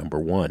issue number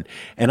 1.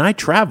 And I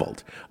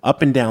traveled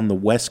up and down the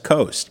West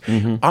Coast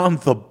on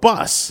the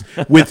bus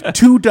with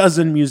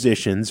 24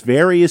 musicians,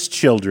 various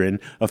children,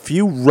 a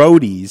few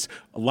roadies,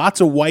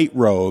 lots of white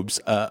robes,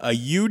 a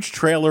huge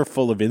trailer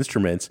full of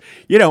instruments,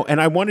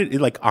 and I wanted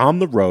it on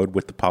the road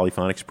with the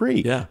Polyphonic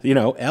Spree. Yeah.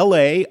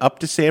 L.A. up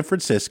to San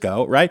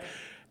Francisco, right?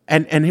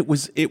 And it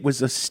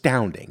was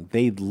astounding.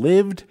 They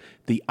lived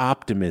the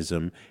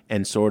optimism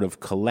and sort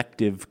of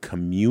collective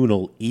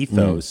communal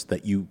ethos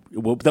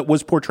that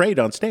was portrayed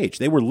on stage.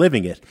 They were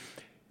living it.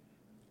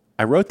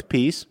 I wrote the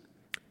piece.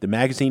 The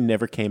magazine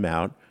never came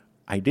out.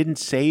 I didn't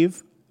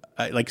save.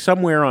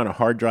 Somewhere on a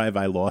hard drive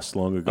I lost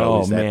long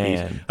ago is that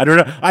piece. I don't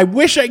know. I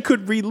wish I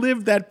could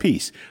relive that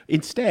piece.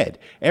 Instead,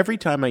 every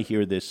time I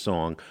hear this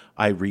song,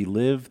 I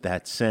relive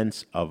that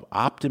sense of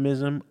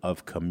optimism,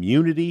 of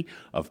community,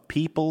 of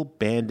people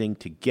banding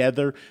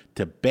together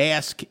to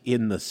bask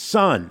in the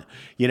sun.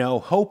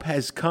 Hope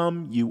has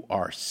come. You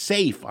are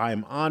safe.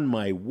 I'm on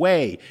my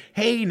way.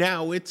 Hey,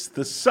 now it's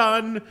the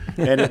sun,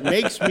 and it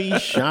makes me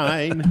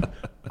shine.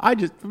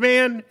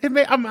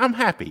 I'm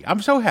happy.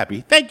 I'm so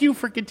happy. Thank you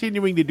for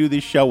continuing to do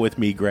this show with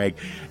me, Greg.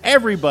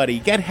 Everybody,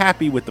 get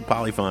happy with the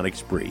Polyphonic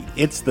Spree.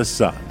 It's the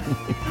sun.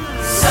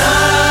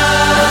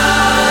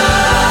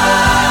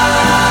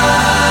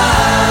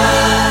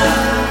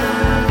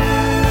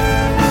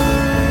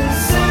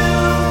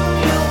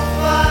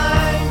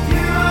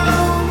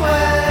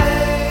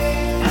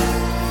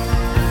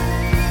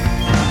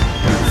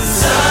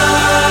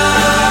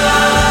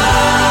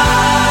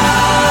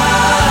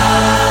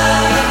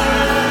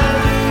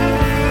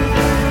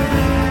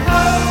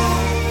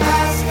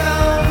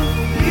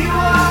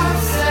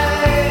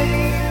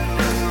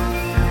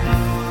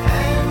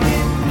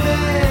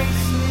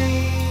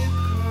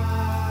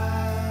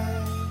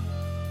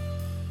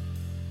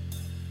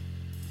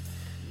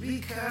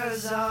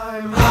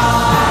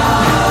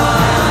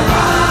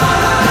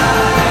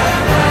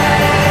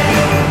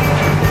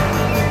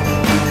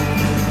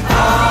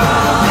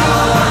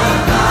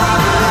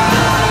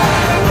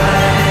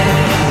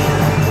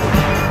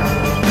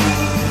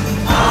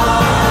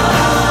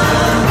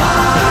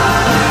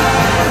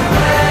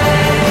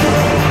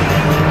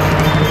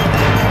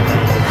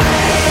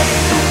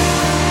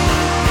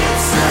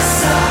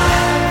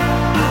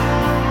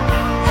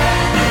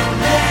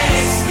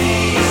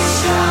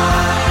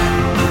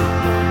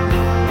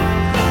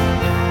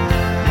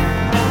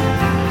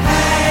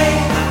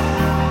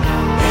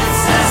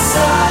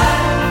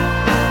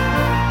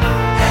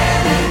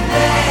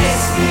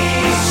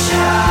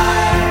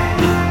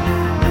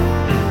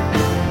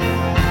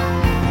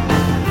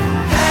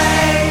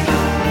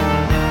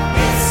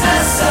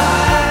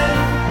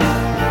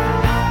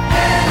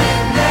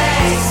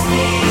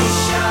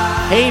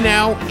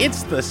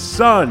 It's the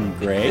sun,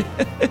 Greg.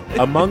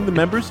 Among the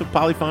members of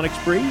Polyphonic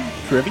Spree,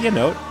 trivia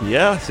note.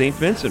 Yeah, St.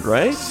 Vincent,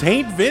 right?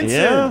 St. Vincent.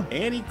 Yeah.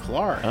 Annie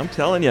Clark. I'm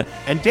telling you.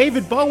 And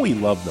David Bowie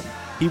loved them.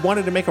 He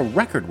wanted to make a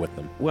record with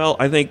them. Well,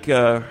 I think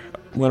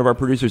one of our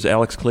producers,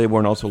 Alex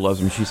Claiborne, also loves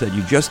them. She said,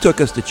 "You just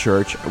took us to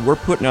church. We're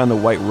putting on the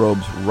white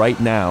robes right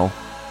now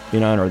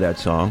in honor of that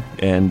song."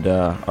 And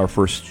our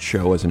first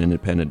show as an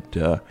independent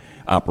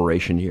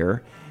operation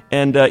here.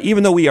 And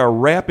even though we are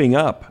wrapping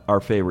up our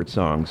favorite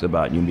songs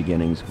about new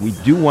beginnings, we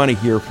do want to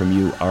hear from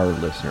you, our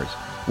listeners.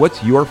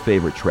 What's your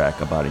favorite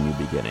track about a new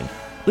beginning?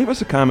 Leave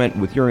us a comment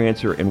with your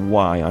answer and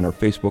why on our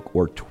Facebook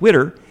or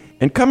Twitter.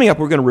 And coming up,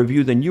 we're going to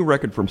review the new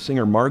record from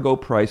singer Margo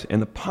Price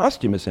and the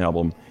posthumous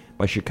album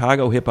by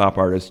Chicago hip-hop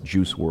artist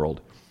Juice WRLD.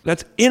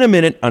 That's in a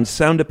minute on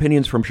Sound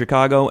Opinions from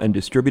Chicago and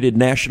distributed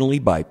nationally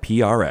by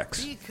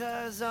PRX.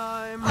 Because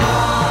I'm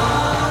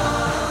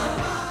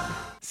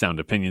Sound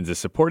Opinions is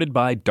supported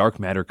by Dark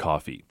Matter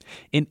Coffee,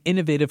 an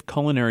innovative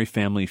culinary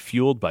family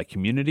fueled by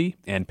community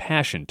and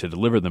passion to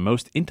deliver the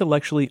most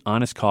intellectually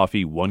honest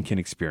coffee one can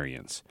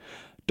experience.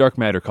 Dark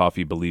Matter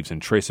Coffee believes in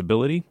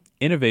traceability,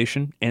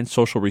 innovation, and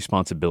social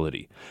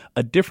responsibility,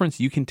 a difference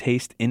you can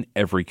taste in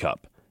every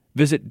cup.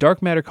 Visit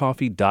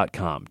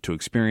darkmattercoffee.com to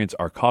experience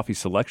our coffee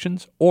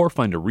selections or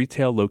find a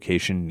retail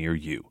location near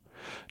you.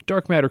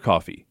 Dark Matter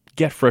Coffee.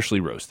 Get freshly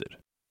roasted.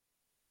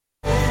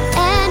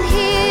 And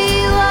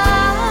here you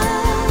are,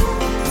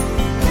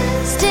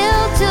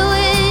 still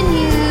doing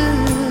you.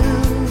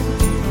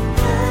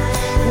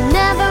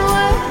 Never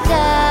worked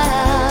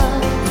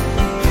out,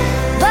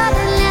 but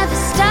I never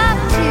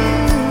stopped you.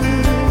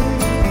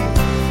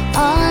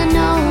 All I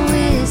know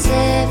is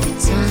every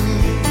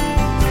time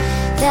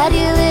that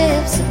your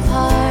lips are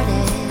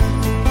parted,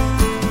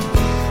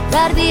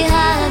 right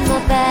behind my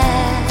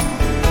back,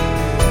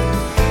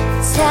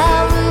 it's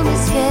how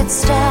rumors get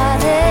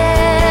started.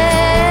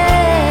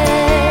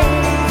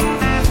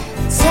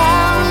 It's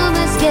how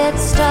rumors get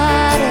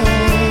started.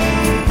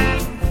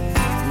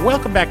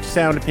 Welcome back to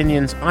Sound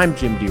Opinions. I'm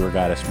Jim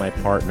DeRogatis. My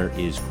partner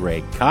is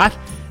Greg Kot.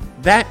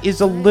 That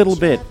is a little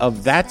bit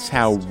of That's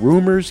How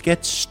Rumors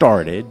Get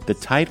Started, the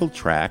title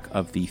track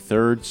of the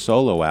third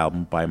solo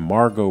album by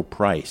Margo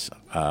Price.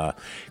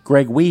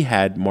 Greg, we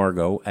had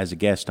Margo as a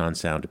guest on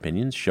Sound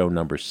Opinions, show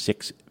number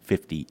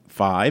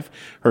 655.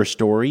 Her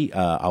story,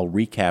 I'll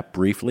recap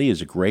briefly,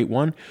 is a great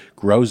one.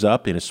 Grows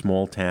up in a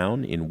small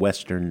town in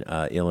western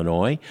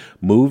Illinois,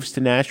 moves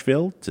to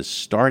Nashville to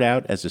start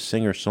out as a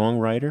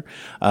singer-songwriter,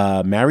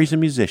 marries a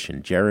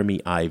musician, Jeremy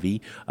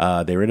Ivy.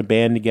 They're in a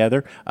band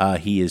together.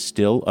 He is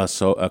still a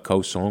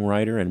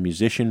co-songwriter and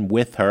musician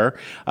with her.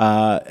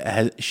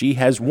 She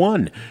has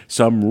won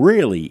some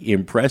really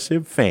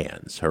impressive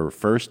fans. Her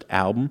first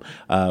album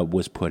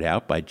was put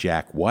out by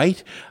Jack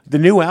White. The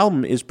new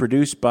album is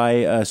produced by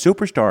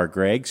superstar,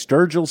 Greg,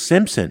 Sturgill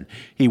Simpson.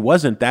 He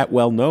wasn't that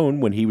well known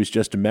when he was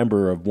just a member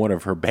of one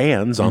of her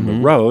bands on the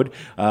road.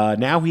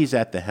 Now he's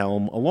at the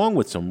helm, along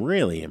with some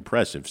really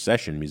impressive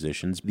session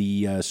musicians.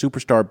 The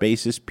superstar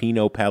bassist,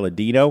 Pino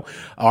Palladino,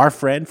 our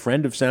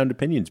friend of Sound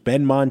Opinions,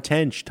 Ben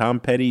Montench, Tom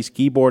Petty's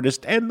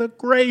keyboardist, and the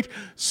great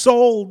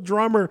soul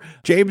drummer,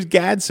 James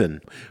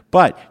Gadson.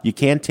 But you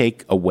can't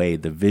take away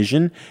the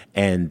vision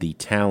and the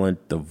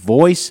talent, the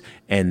voice,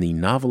 and the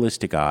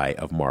novelistic eye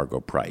of Margo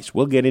Price.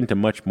 We'll get into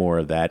much more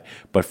of that,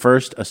 but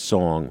first, a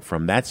song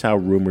from That's How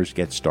Rumors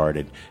Get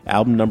Started,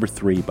 album number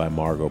 3 by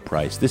Margo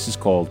Price. This is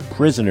called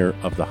Prisoner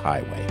of the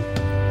Highway.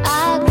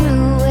 I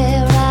grew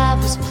where I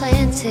was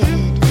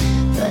planted,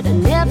 but I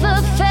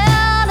never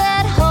felt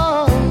at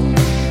home.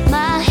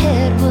 My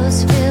head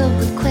was filled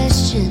with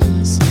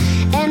questions,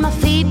 and my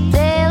feet,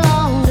 they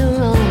longed to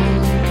roam.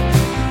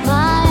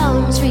 My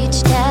arms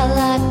reached out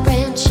like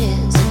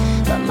branches,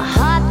 but my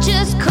heart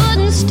just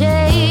couldn't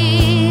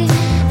stay.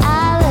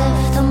 I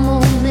left the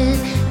moment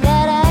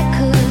that I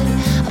could,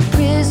 a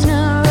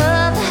prisoner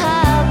of the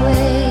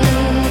highway.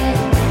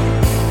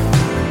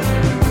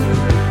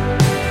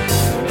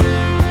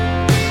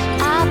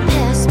 I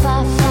passed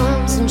by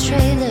farms and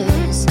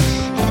trailers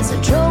as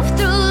I drove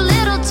through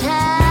little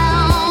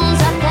towns.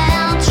 I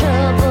found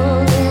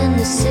trouble in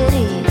the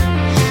city.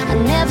 I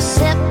never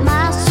set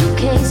my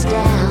suitcase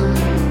down.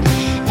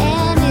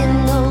 And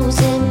in those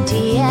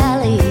empty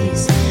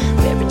alleys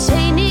where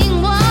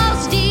retaining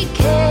walls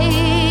decay,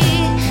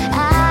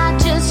 I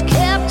just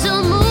kept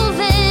on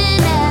moving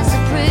as a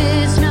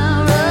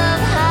prisoner of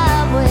the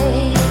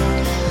highway.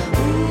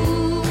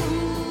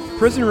 Ooh.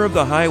 Prisoner of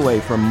the Highway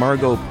from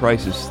Margo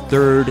Price's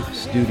third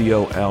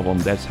studio album,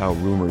 That's How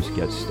Rumors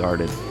Get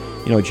Started.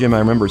 You know, Jim, I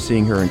remember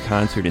seeing her in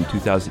concert in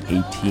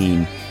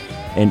 2018,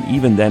 and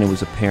even then it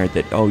was apparent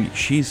that,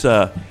 she's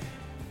a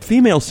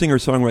female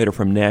singer-songwriter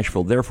from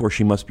Nashville, therefore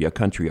she must be a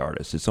country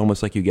artist. It's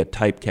almost like you get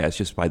typecast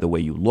just by the way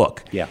you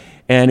look. Yeah.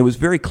 And it was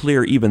very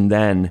clear even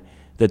then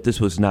that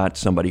this was not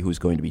somebody who was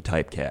going to be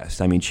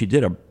typecast. I mean, she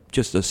did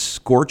just a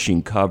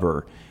scorching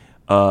cover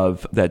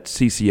of that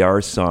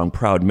CCR song,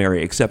 Proud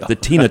Mary, except the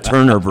Tina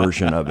Turner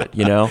version of it,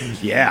 you know?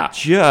 Yeah.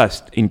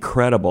 Just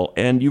incredible.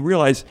 And you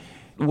realize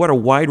what a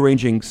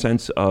wide-ranging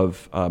sense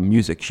of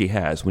music she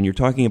has. When you're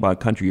talking about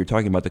country, you're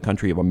talking about the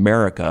country of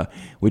America,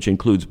 which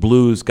includes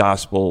blues,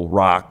 gospel,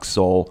 rock,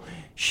 soul.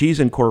 She's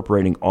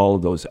incorporating all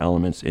of those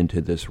elements into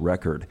this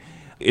record.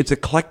 It's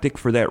eclectic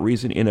for that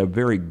reason in a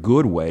very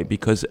good way,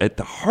 because at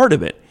the heart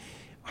of it,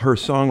 her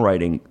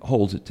songwriting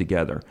holds it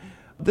together.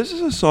 This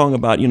is a song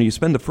about, you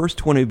spend the first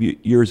 20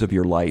 years of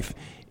your life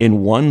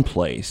in one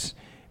place,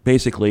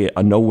 basically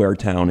a nowhere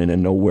town in a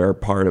nowhere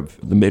part of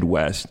the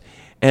Midwest,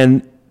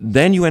 and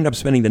then you end up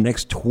spending the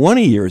next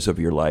 20 years of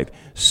your life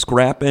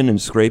scrapping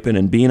and scraping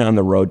and being on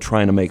the road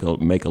trying to make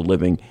a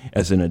living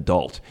as an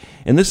adult.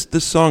 And this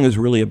song is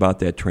really about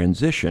that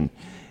transition.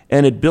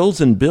 And it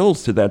builds and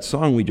builds to that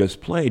song we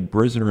just played,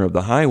 Prisoner of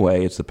the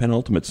Highway. It's the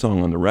penultimate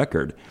song on the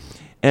record.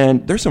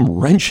 And there's some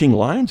wrenching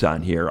lines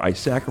on here. I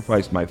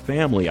sacrificed my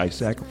family. I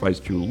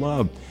sacrificed true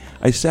love.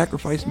 I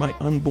sacrificed my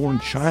unborn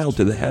child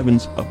to the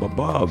heavens up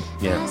above.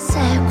 I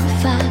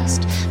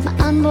sacrificed my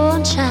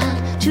unborn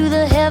child to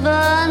the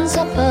heavens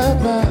up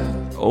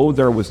above. Oh,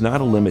 there was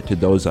not a limit to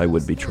those I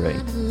would betray.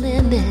 Not a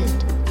limit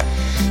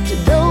to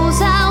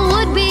those I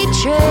would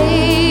betray.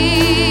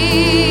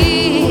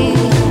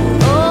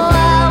 Oh,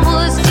 I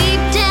was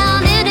deep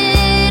down in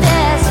it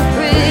as a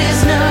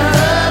prisoner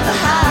of the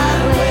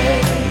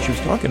highway. She was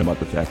talking about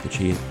the fact that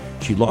she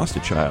lost a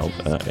child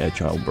at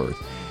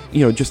childbirth.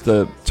 Just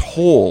the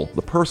toll,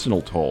 the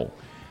personal toll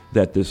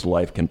that this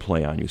life can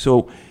play on you.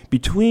 So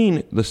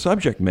between the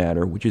subject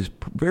matter, which is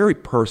very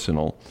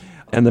personal,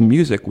 and the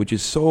music, which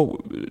is so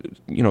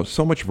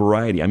much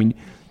variety. I mean,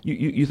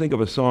 you think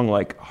of a song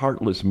like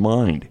Heartless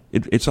Mind.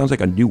 It sounds like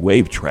a new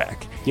wave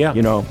track. Yeah.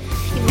 You got a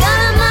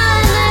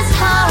mind that's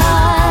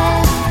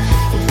hard.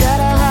 You got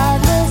a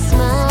heartless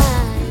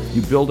mind.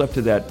 You build up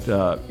to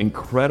that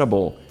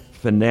incredible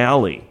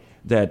finale,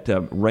 that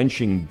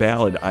wrenching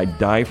ballad, "I'd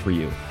Die for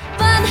You."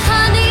 But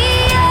honey,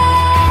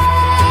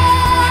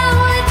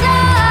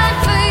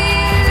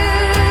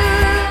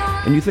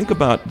 And you think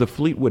about the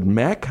Fleetwood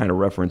Mac kind of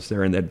reference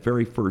there in that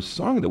very first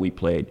song that we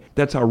played.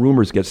 That's how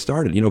Rumors get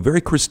started.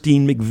 Very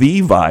Christine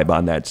McVie vibe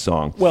on that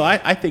song. Well,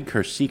 I think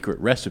her secret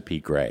recipe,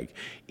 Greg,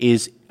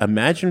 is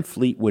imagine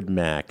Fleetwood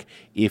Mac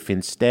if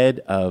instead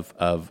of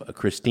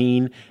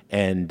Christine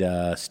and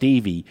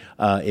Stevie,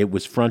 it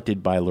was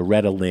fronted by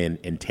Loretta Lynn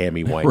and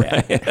Tammy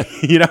Wynette.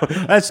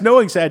 Right. That's no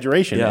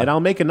exaggeration. Yeah. And I'll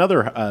make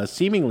another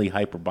seemingly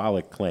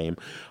hyperbolic claim.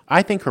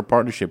 I think her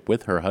partnership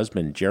with her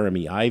husband,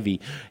 Jeremy Ivy,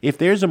 if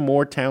there's a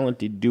more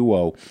talented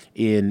duo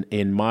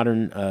in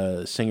modern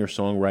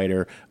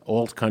singer-songwriter,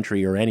 alt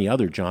country, or any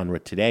other genre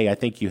today, I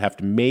think you have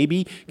to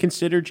maybe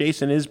consider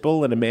Jason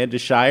Isbell and Amanda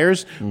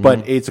Shires,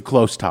 but it's a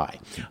close tie.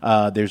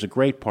 There's a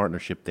great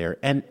partnership there.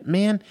 And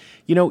man,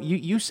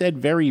 you said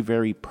very,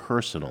 very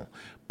personal.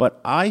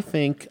 But I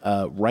think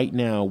right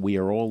now we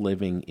are all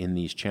living in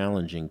these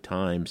challenging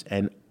times,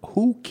 and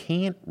who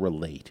can't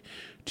relate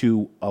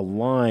to a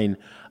line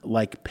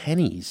like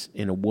pennies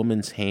in a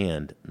woman's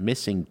hand,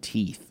 missing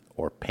teeth,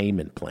 or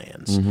payment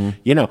plans?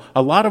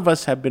 A lot of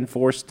us have been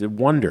forced to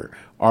wonder,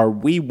 are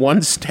we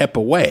one step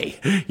away,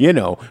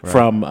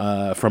 from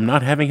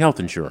not having health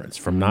insurance,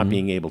 from not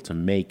being able to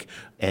make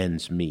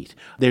ends meet?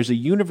 There's a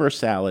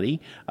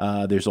universality.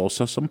 There's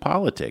also some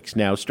politics.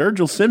 Now,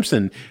 Sturgill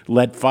Simpson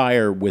let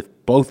fire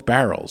with both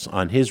barrels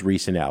on his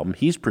recent album.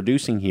 He's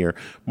producing here.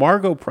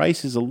 Margot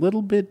Price is a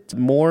little bit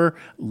more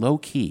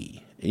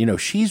low-key.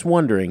 She's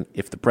wondering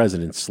if the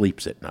president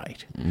sleeps at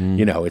night.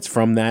 It's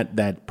from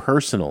that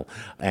personal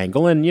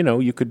angle. And,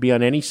 you could be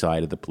on any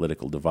side of the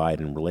political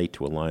divide and relate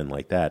to a line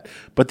like that.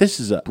 But this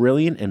is a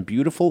brilliant and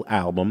beautiful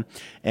album.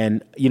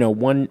 And,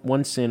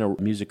 one sin a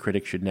music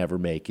critic should never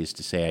make is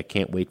to say, I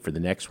can't wait for the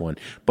next one.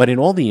 But in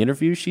all the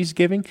interviews she's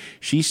giving,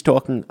 she's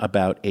talking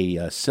about a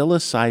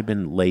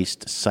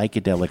psilocybin-laced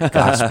psychedelic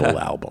gospel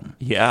album.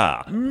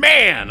 Yeah.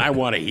 Man, I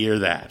want to hear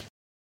that.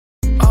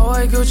 All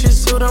white Gucci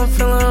suit, I'm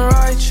feeling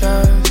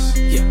righteous.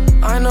 Yeah,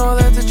 I know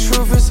that the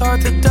truth is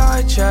hard to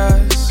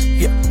digest.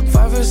 Yeah,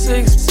 5 or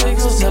 6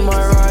 signals in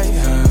my right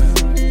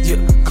hand. Yeah,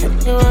 you're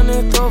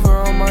running over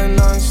on my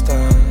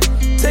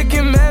nightstand.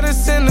 Taking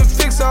medicine to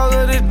fix all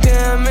of the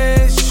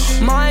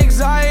damage. My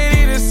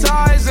anxiety the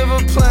size of a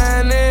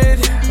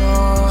planet.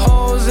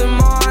 Holes in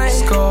my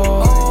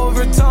skull.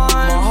 Over time,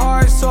 my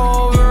heart's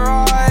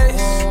override.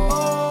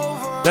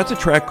 That's a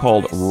track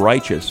called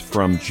Righteous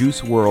from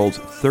Juice WRLD's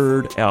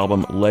third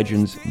album,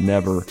 Legends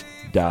Never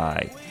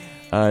Die.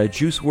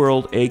 Juice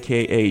WRLD,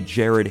 a.k.a.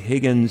 Jared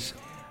Higgins,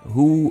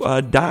 who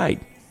died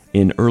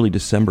in early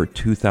December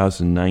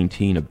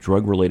 2019 of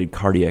drug-related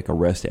cardiac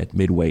arrest at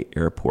Midway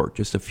Airport,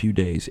 just a few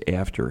days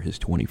after his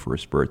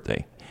 21st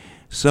birthday.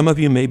 Some of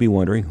you may be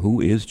wondering,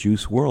 who is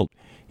Juice WRLD?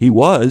 He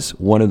was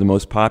one of the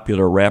most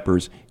popular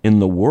rappers in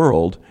the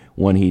world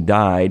when he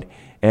died,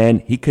 and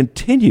he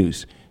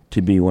continues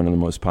to be one of the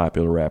most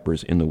popular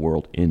rappers in the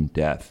world in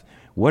death.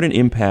 What an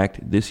impact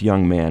this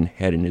young man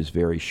had in his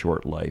very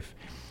short life.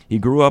 He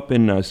grew up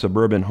in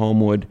suburban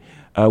Homewood,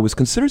 was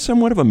considered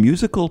somewhat of a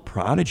musical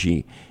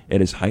prodigy at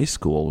his high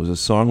school, was a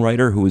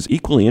songwriter who was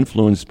equally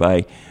influenced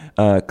by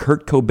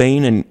Kurt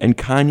Cobain and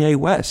Kanye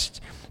West,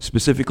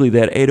 specifically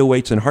that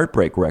 808s and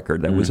Heartbreak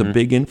record. That was a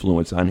big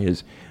influence on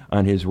his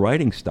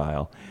writing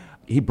style.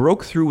 He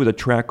broke through with a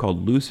track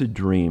called Lucid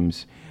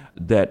Dreams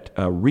that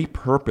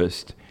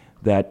repurposed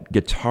that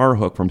guitar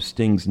hook from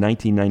Sting's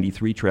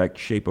 1993 track,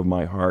 Shape of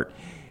My Heart,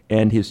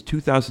 and his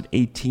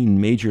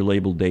 2018 major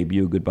label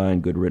debut, Goodbye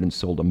and Good Riddance,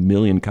 sold 1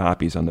 million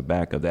copies on the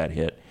back of that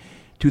hit.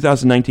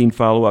 2019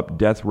 follow-up,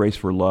 Death Race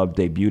for Love,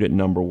 debuted at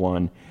number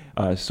 1,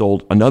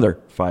 sold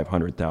another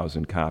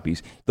 500,000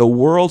 copies. The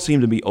world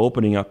seemed to be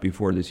opening up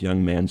before this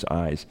young man's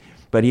eyes,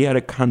 but he had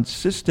a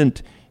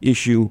consistent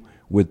issue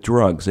with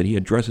drugs that he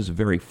addresses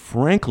very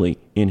frankly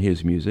in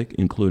his music,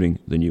 including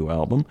the new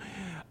album.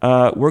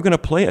 We're going to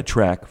play a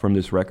track from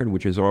this record,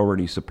 which has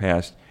already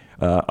surpassed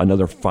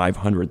another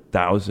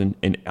 500,000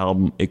 in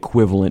album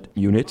equivalent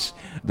units.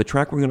 The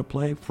track we're going to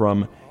play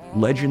from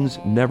Legends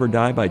Never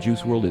Die by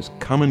Juice WRLD is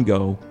Come and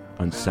Go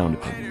on Sound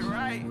Opinions.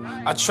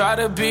 I try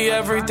to be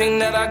everything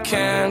that I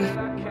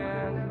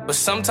can, but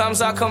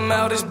sometimes I come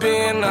out as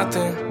being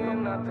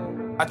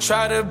nothing. I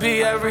try to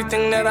be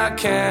everything that I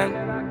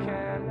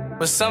can,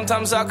 but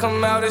sometimes I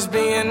come out as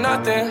being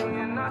nothing.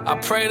 I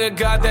pray to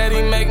God that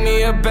he make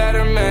me a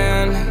better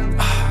man.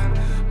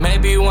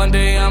 Maybe one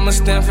day I'ma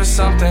stand for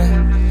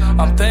something.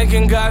 I'm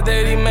thanking God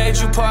that he made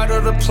you part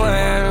of the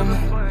plan.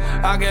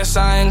 I guess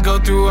I ain't go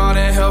through all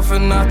that hell for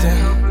nothing.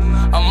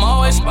 I'm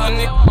always been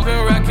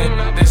wrecking.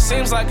 It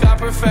seems like I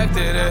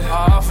perfected it.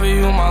 I offer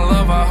you my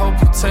love, I hope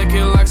you take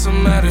it like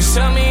some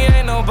medicine. Tell me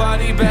ain't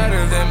nobody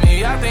better than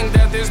me. I think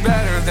that there's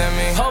better than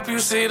me. Hope you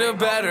see the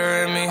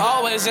better in me.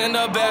 Always end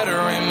up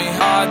better in me.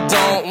 I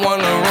don't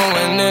wanna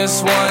ruin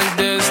this one.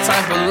 This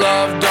type of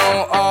love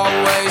don't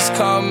always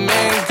come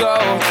and go.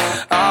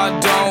 I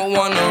don't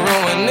wanna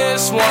ruin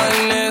this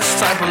one. This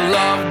type of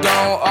love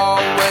don't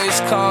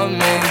always come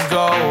and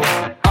go.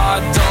 I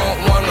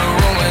don't wanna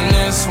ruin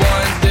this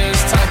one.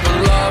 This type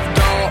of love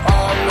don't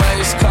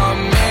always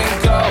come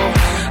and go.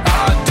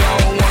 I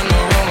don't wanna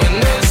ruin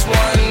this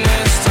one.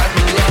 This type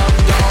of love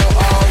don't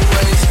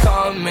always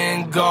come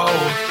and go.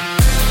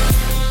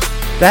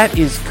 That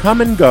is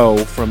Come and Go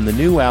from the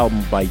new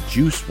album by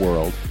Juice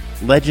WRLD,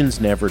 Legends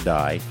Never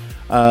Die.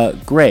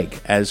 Greg,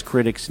 as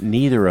critics,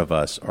 neither of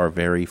us are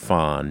very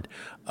fond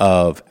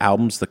of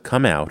albums that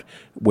come out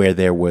where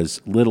there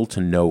was little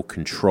to no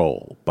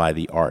control by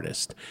the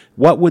artist.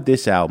 What would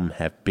this album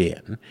have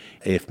been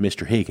if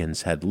Mr.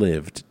 Higgins had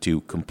lived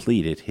to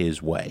complete it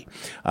his way?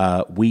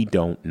 We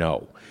don't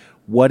know.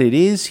 What it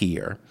is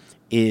here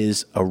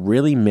is a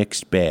really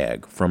mixed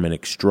bag from an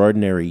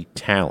extraordinary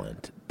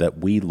talent that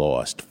we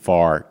lost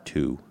far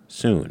too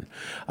soon.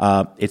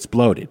 It's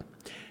bloated.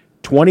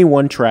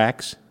 21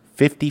 tracks,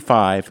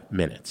 55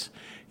 minutes.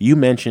 You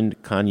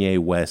mentioned Kanye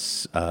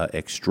West's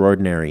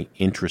extraordinary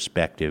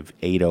introspective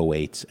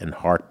 808s and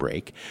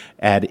heartbreak.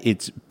 At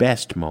its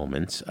best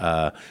moments,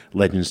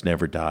 Legends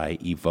Never Die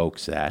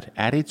evokes that.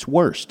 At its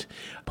worst,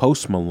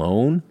 Post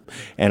Malone,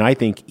 and I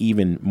think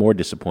even more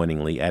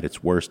disappointingly, at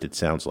its worst, it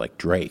sounds like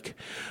Drake.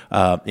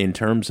 In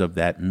terms of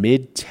that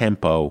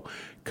mid-tempo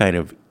kind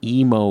of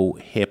emo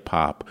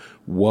hip-hop,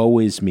 woe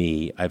is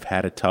me, I've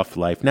had a tough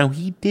life. Now,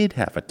 he did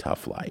have a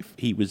tough life.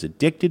 He was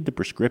addicted to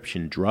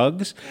prescription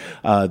drugs.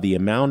 The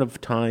amount of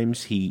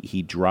times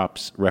he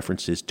drops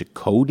references to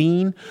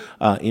codeine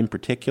in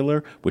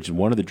particular, which is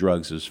one of the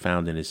drugs that was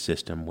found in his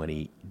system when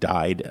he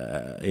died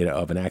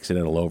of an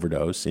accidental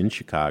overdose in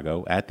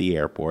Chicago at the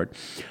airport.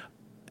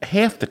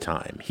 Half the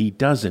time, he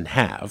doesn't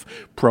have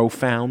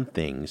profound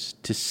things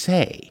to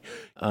say.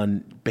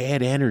 On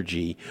Bad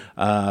Energy,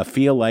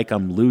 feel like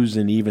I'm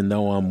losing even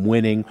though I'm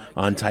winning.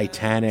 On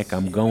Titanic,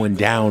 I'm going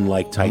down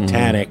like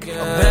Titanic.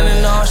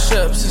 Abandoning all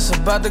ships, it's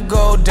about to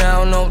go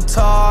down. No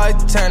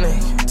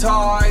Titanic.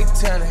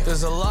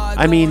 There's a lot.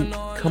 I mean,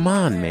 come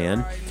on,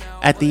 man.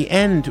 At the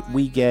end,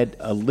 we get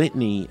a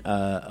litany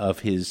of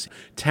his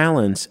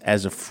talents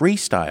as a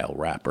freestyle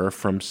rapper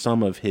from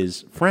some of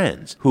his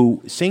friends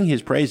who sing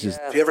his praises.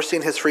 Have you ever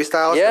seen his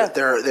freestyles? Yeah.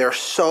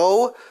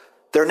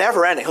 They're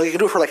never ending. You can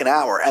do it for like an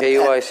hour. And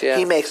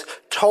he makes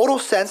total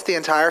sense the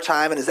entire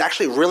time and is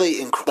actually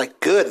really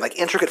good, like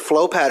intricate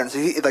flow patterns.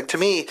 To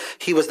me,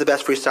 he was the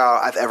best freestyle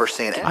I've ever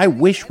seen. I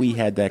wish we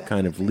had that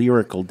kind of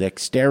lyrical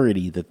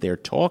dexterity that they're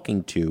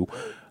talking to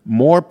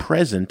more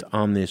present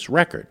on this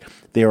record.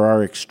 There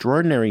are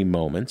extraordinary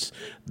moments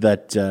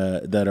that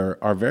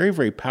are very,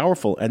 very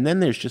powerful, and then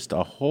there's just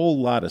a whole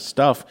lot of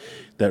stuff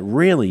that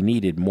really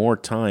needed more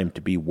time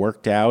to be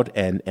worked out,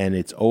 and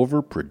it's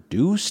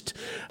overproduced.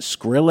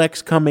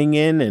 Skrillex coming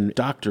in and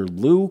Dr.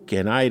 Luke,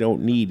 and I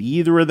don't need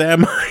either of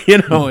them.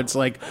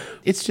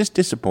 It's just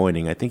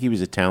disappointing. I think he was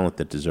a talent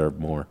that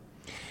deserved more.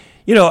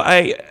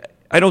 I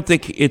don't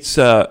think it's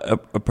a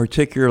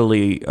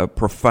particularly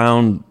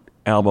profound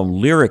album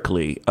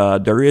lyrically.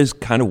 There is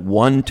kind of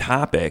one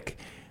topic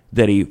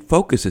that he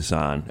focuses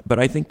on, but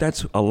I think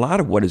that's a lot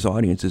of what his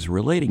audience is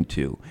relating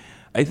to.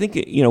 I think,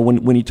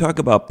 when you talk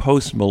about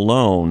Post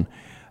Malone,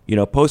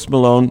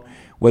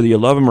 whether you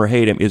love him or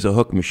hate him, is a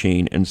hook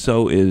machine, and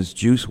so is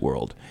Juice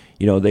WRLD.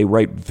 They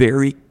write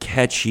very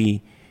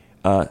catchy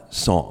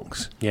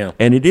songs. Yeah.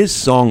 And it is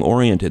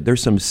song-oriented.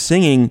 There's some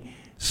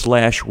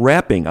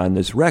singing/rapping on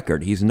this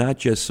record. He's not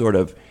just sort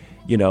of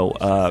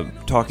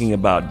talking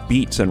about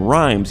beats and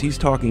rhymes. He's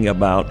talking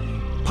about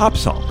pop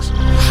songs.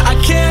 I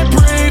can't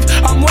breathe,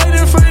 I'm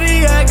waiting for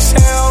the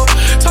exhale.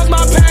 Talk my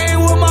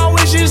pain with my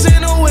wishes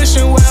in a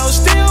wishing well.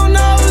 Still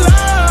no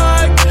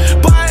luck,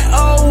 but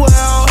oh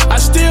well. I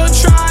still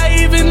try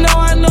even though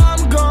I know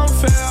I'm gonna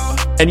fail.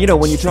 And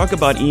when you talk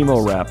about emo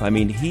rap,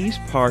 he's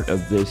part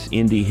of this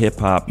indie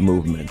hip-hop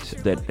movement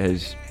that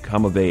has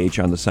come of age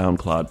on the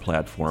SoundCloud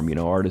platform.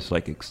 Artists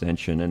like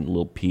Extension and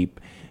Lil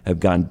Peep have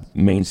gone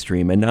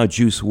mainstream, and now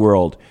Juice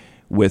WRLD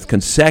with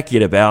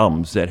consecutive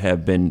albums that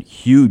have been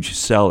huge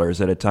sellers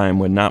at a time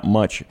when not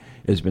much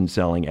has been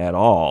selling at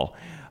all.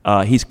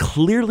 He's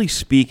clearly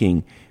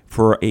speaking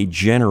for a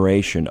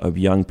generation of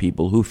young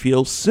people who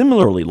feel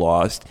similarly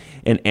lost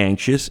and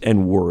anxious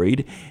and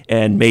worried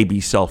and maybe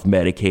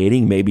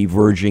self-medicating, maybe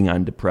verging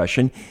on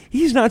depression.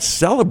 He's not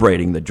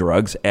celebrating the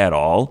drugs at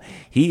all.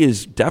 He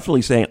is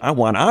definitely saying, I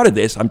want out of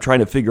this. I'm trying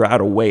to figure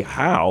out a way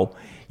how.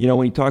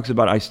 When he talks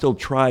about, I still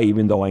try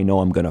even though I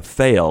know I'm going to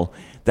fail,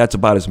 that's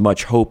about as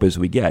much hope as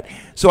we get.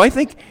 So I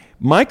think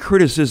my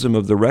criticism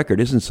of the record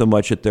isn't so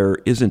much that there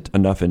isn't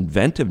enough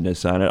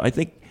inventiveness on it. I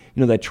think,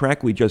 that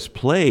track we just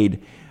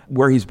played,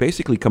 where he's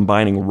basically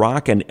combining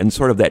rock and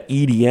sort of that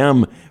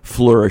EDM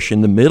flourish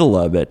in the middle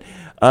of it,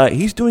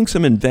 He's doing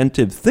some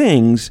inventive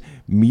things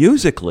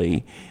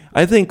musically.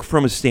 I think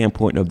from a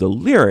standpoint of the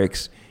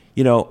lyrics,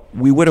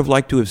 we would have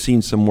liked to have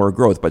seen some more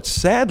growth, but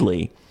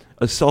sadly,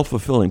 a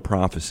self-fulfilling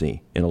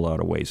prophecy in a lot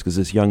of ways, because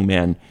this young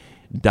man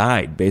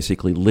died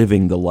basically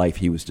living the life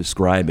he was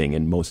describing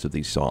in most of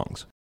these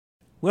songs.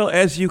 Well,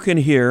 as you can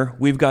hear,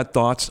 we've got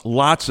thoughts,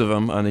 lots of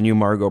them, on the new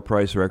Margo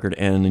Price record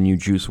and the new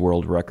Juice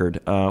WRLD record.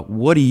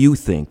 What do you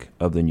think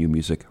of the new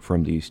music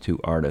from these two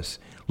artists?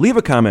 Leave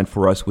a comment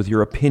for us with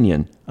your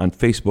opinion on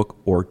Facebook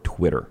or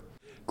Twitter.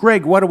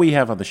 Greg, what do we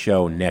have on the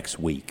show next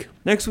week?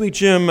 Next week,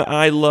 Jim,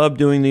 I love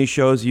doing these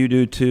shows. You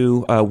do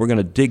too. We're going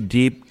to dig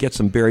deep, get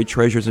some buried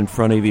treasures in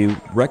front of you,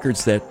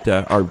 records that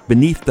are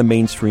beneath the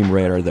mainstream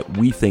radar that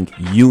we think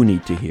you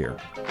need to hear.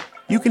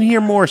 You can hear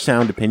more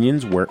Sound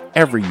Opinions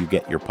wherever you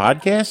get your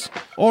podcasts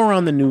or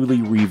on the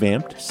newly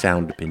revamped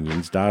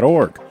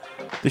soundopinions.org.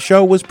 The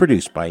show was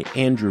produced by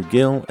Andrew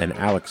Gill and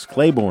Alex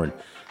Claiborne.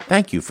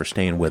 Thank you for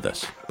staying with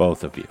us,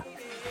 both of you.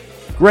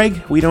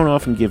 Greg, we don't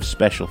often give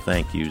special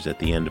thank yous at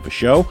the end of a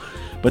show,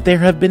 but there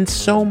have been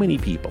so many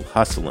people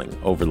hustling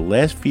over the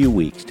last few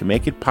weeks to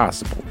make it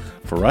possible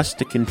for us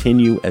to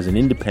continue as an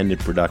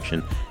independent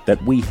production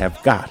that we have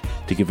got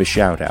to give a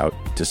shout out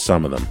to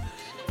some of them.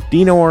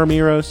 Dino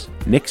Armiros,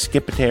 Nick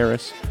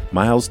Skipateris,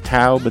 Miles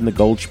Taub and the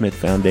Goldschmidt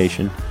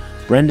Foundation,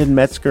 Brendan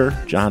Metzger,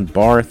 John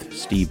Barth,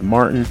 Steve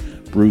Martin,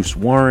 Bruce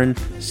Warren,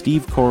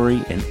 Steve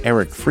Corey, and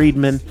Eric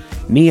Friedman,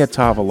 Nia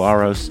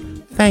Tavalaros,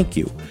 thank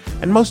you.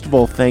 And most of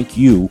all, thank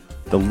you,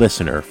 the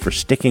listener, for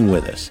sticking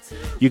with us.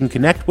 You can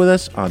connect with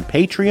us on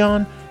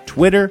Patreon,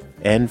 Twitter,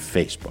 and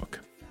Facebook.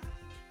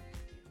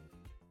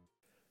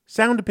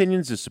 Sound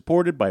Opinions is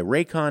supported by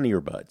Raycon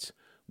earbuds.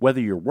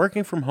 Whether you're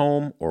working from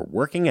home or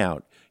working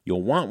out,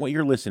 you'll want what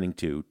you're listening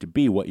to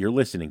be what you're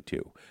listening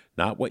to,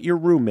 not what your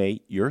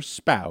roommate, your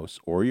spouse,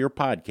 or your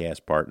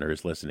podcast partner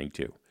is listening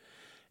to.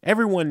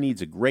 Everyone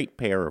needs a great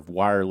pair of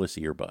wireless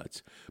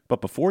earbuds,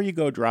 but before you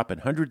go dropping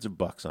hundreds of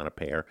bucks on a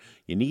pair,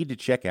 you need to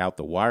check out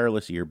the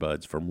wireless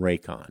earbuds from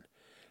Raycon.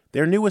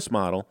 Their newest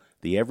model,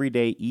 the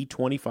Everyday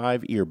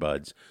E25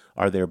 earbuds,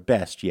 are their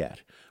best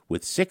yet,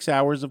 with 6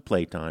 hours of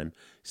playtime,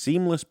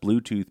 seamless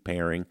Bluetooth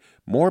pairing,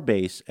 more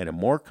bass, and a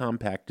more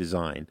compact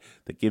design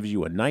that gives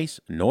you a nice,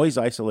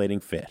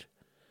 noise-isolating fit.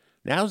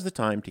 Now's the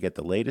time to get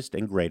the latest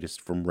and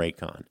greatest from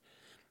Raycon.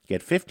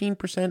 Get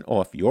 15%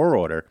 off your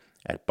order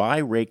at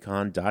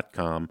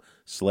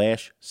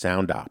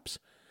buyraycon.com/soundops.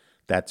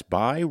 That's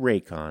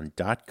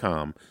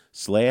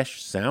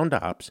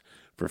buyraycon.com/soundops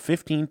for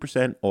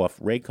 15% off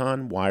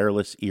Raycon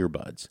wireless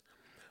earbuds.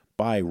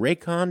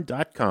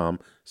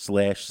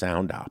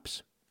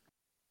 Buyraycon.com/soundops.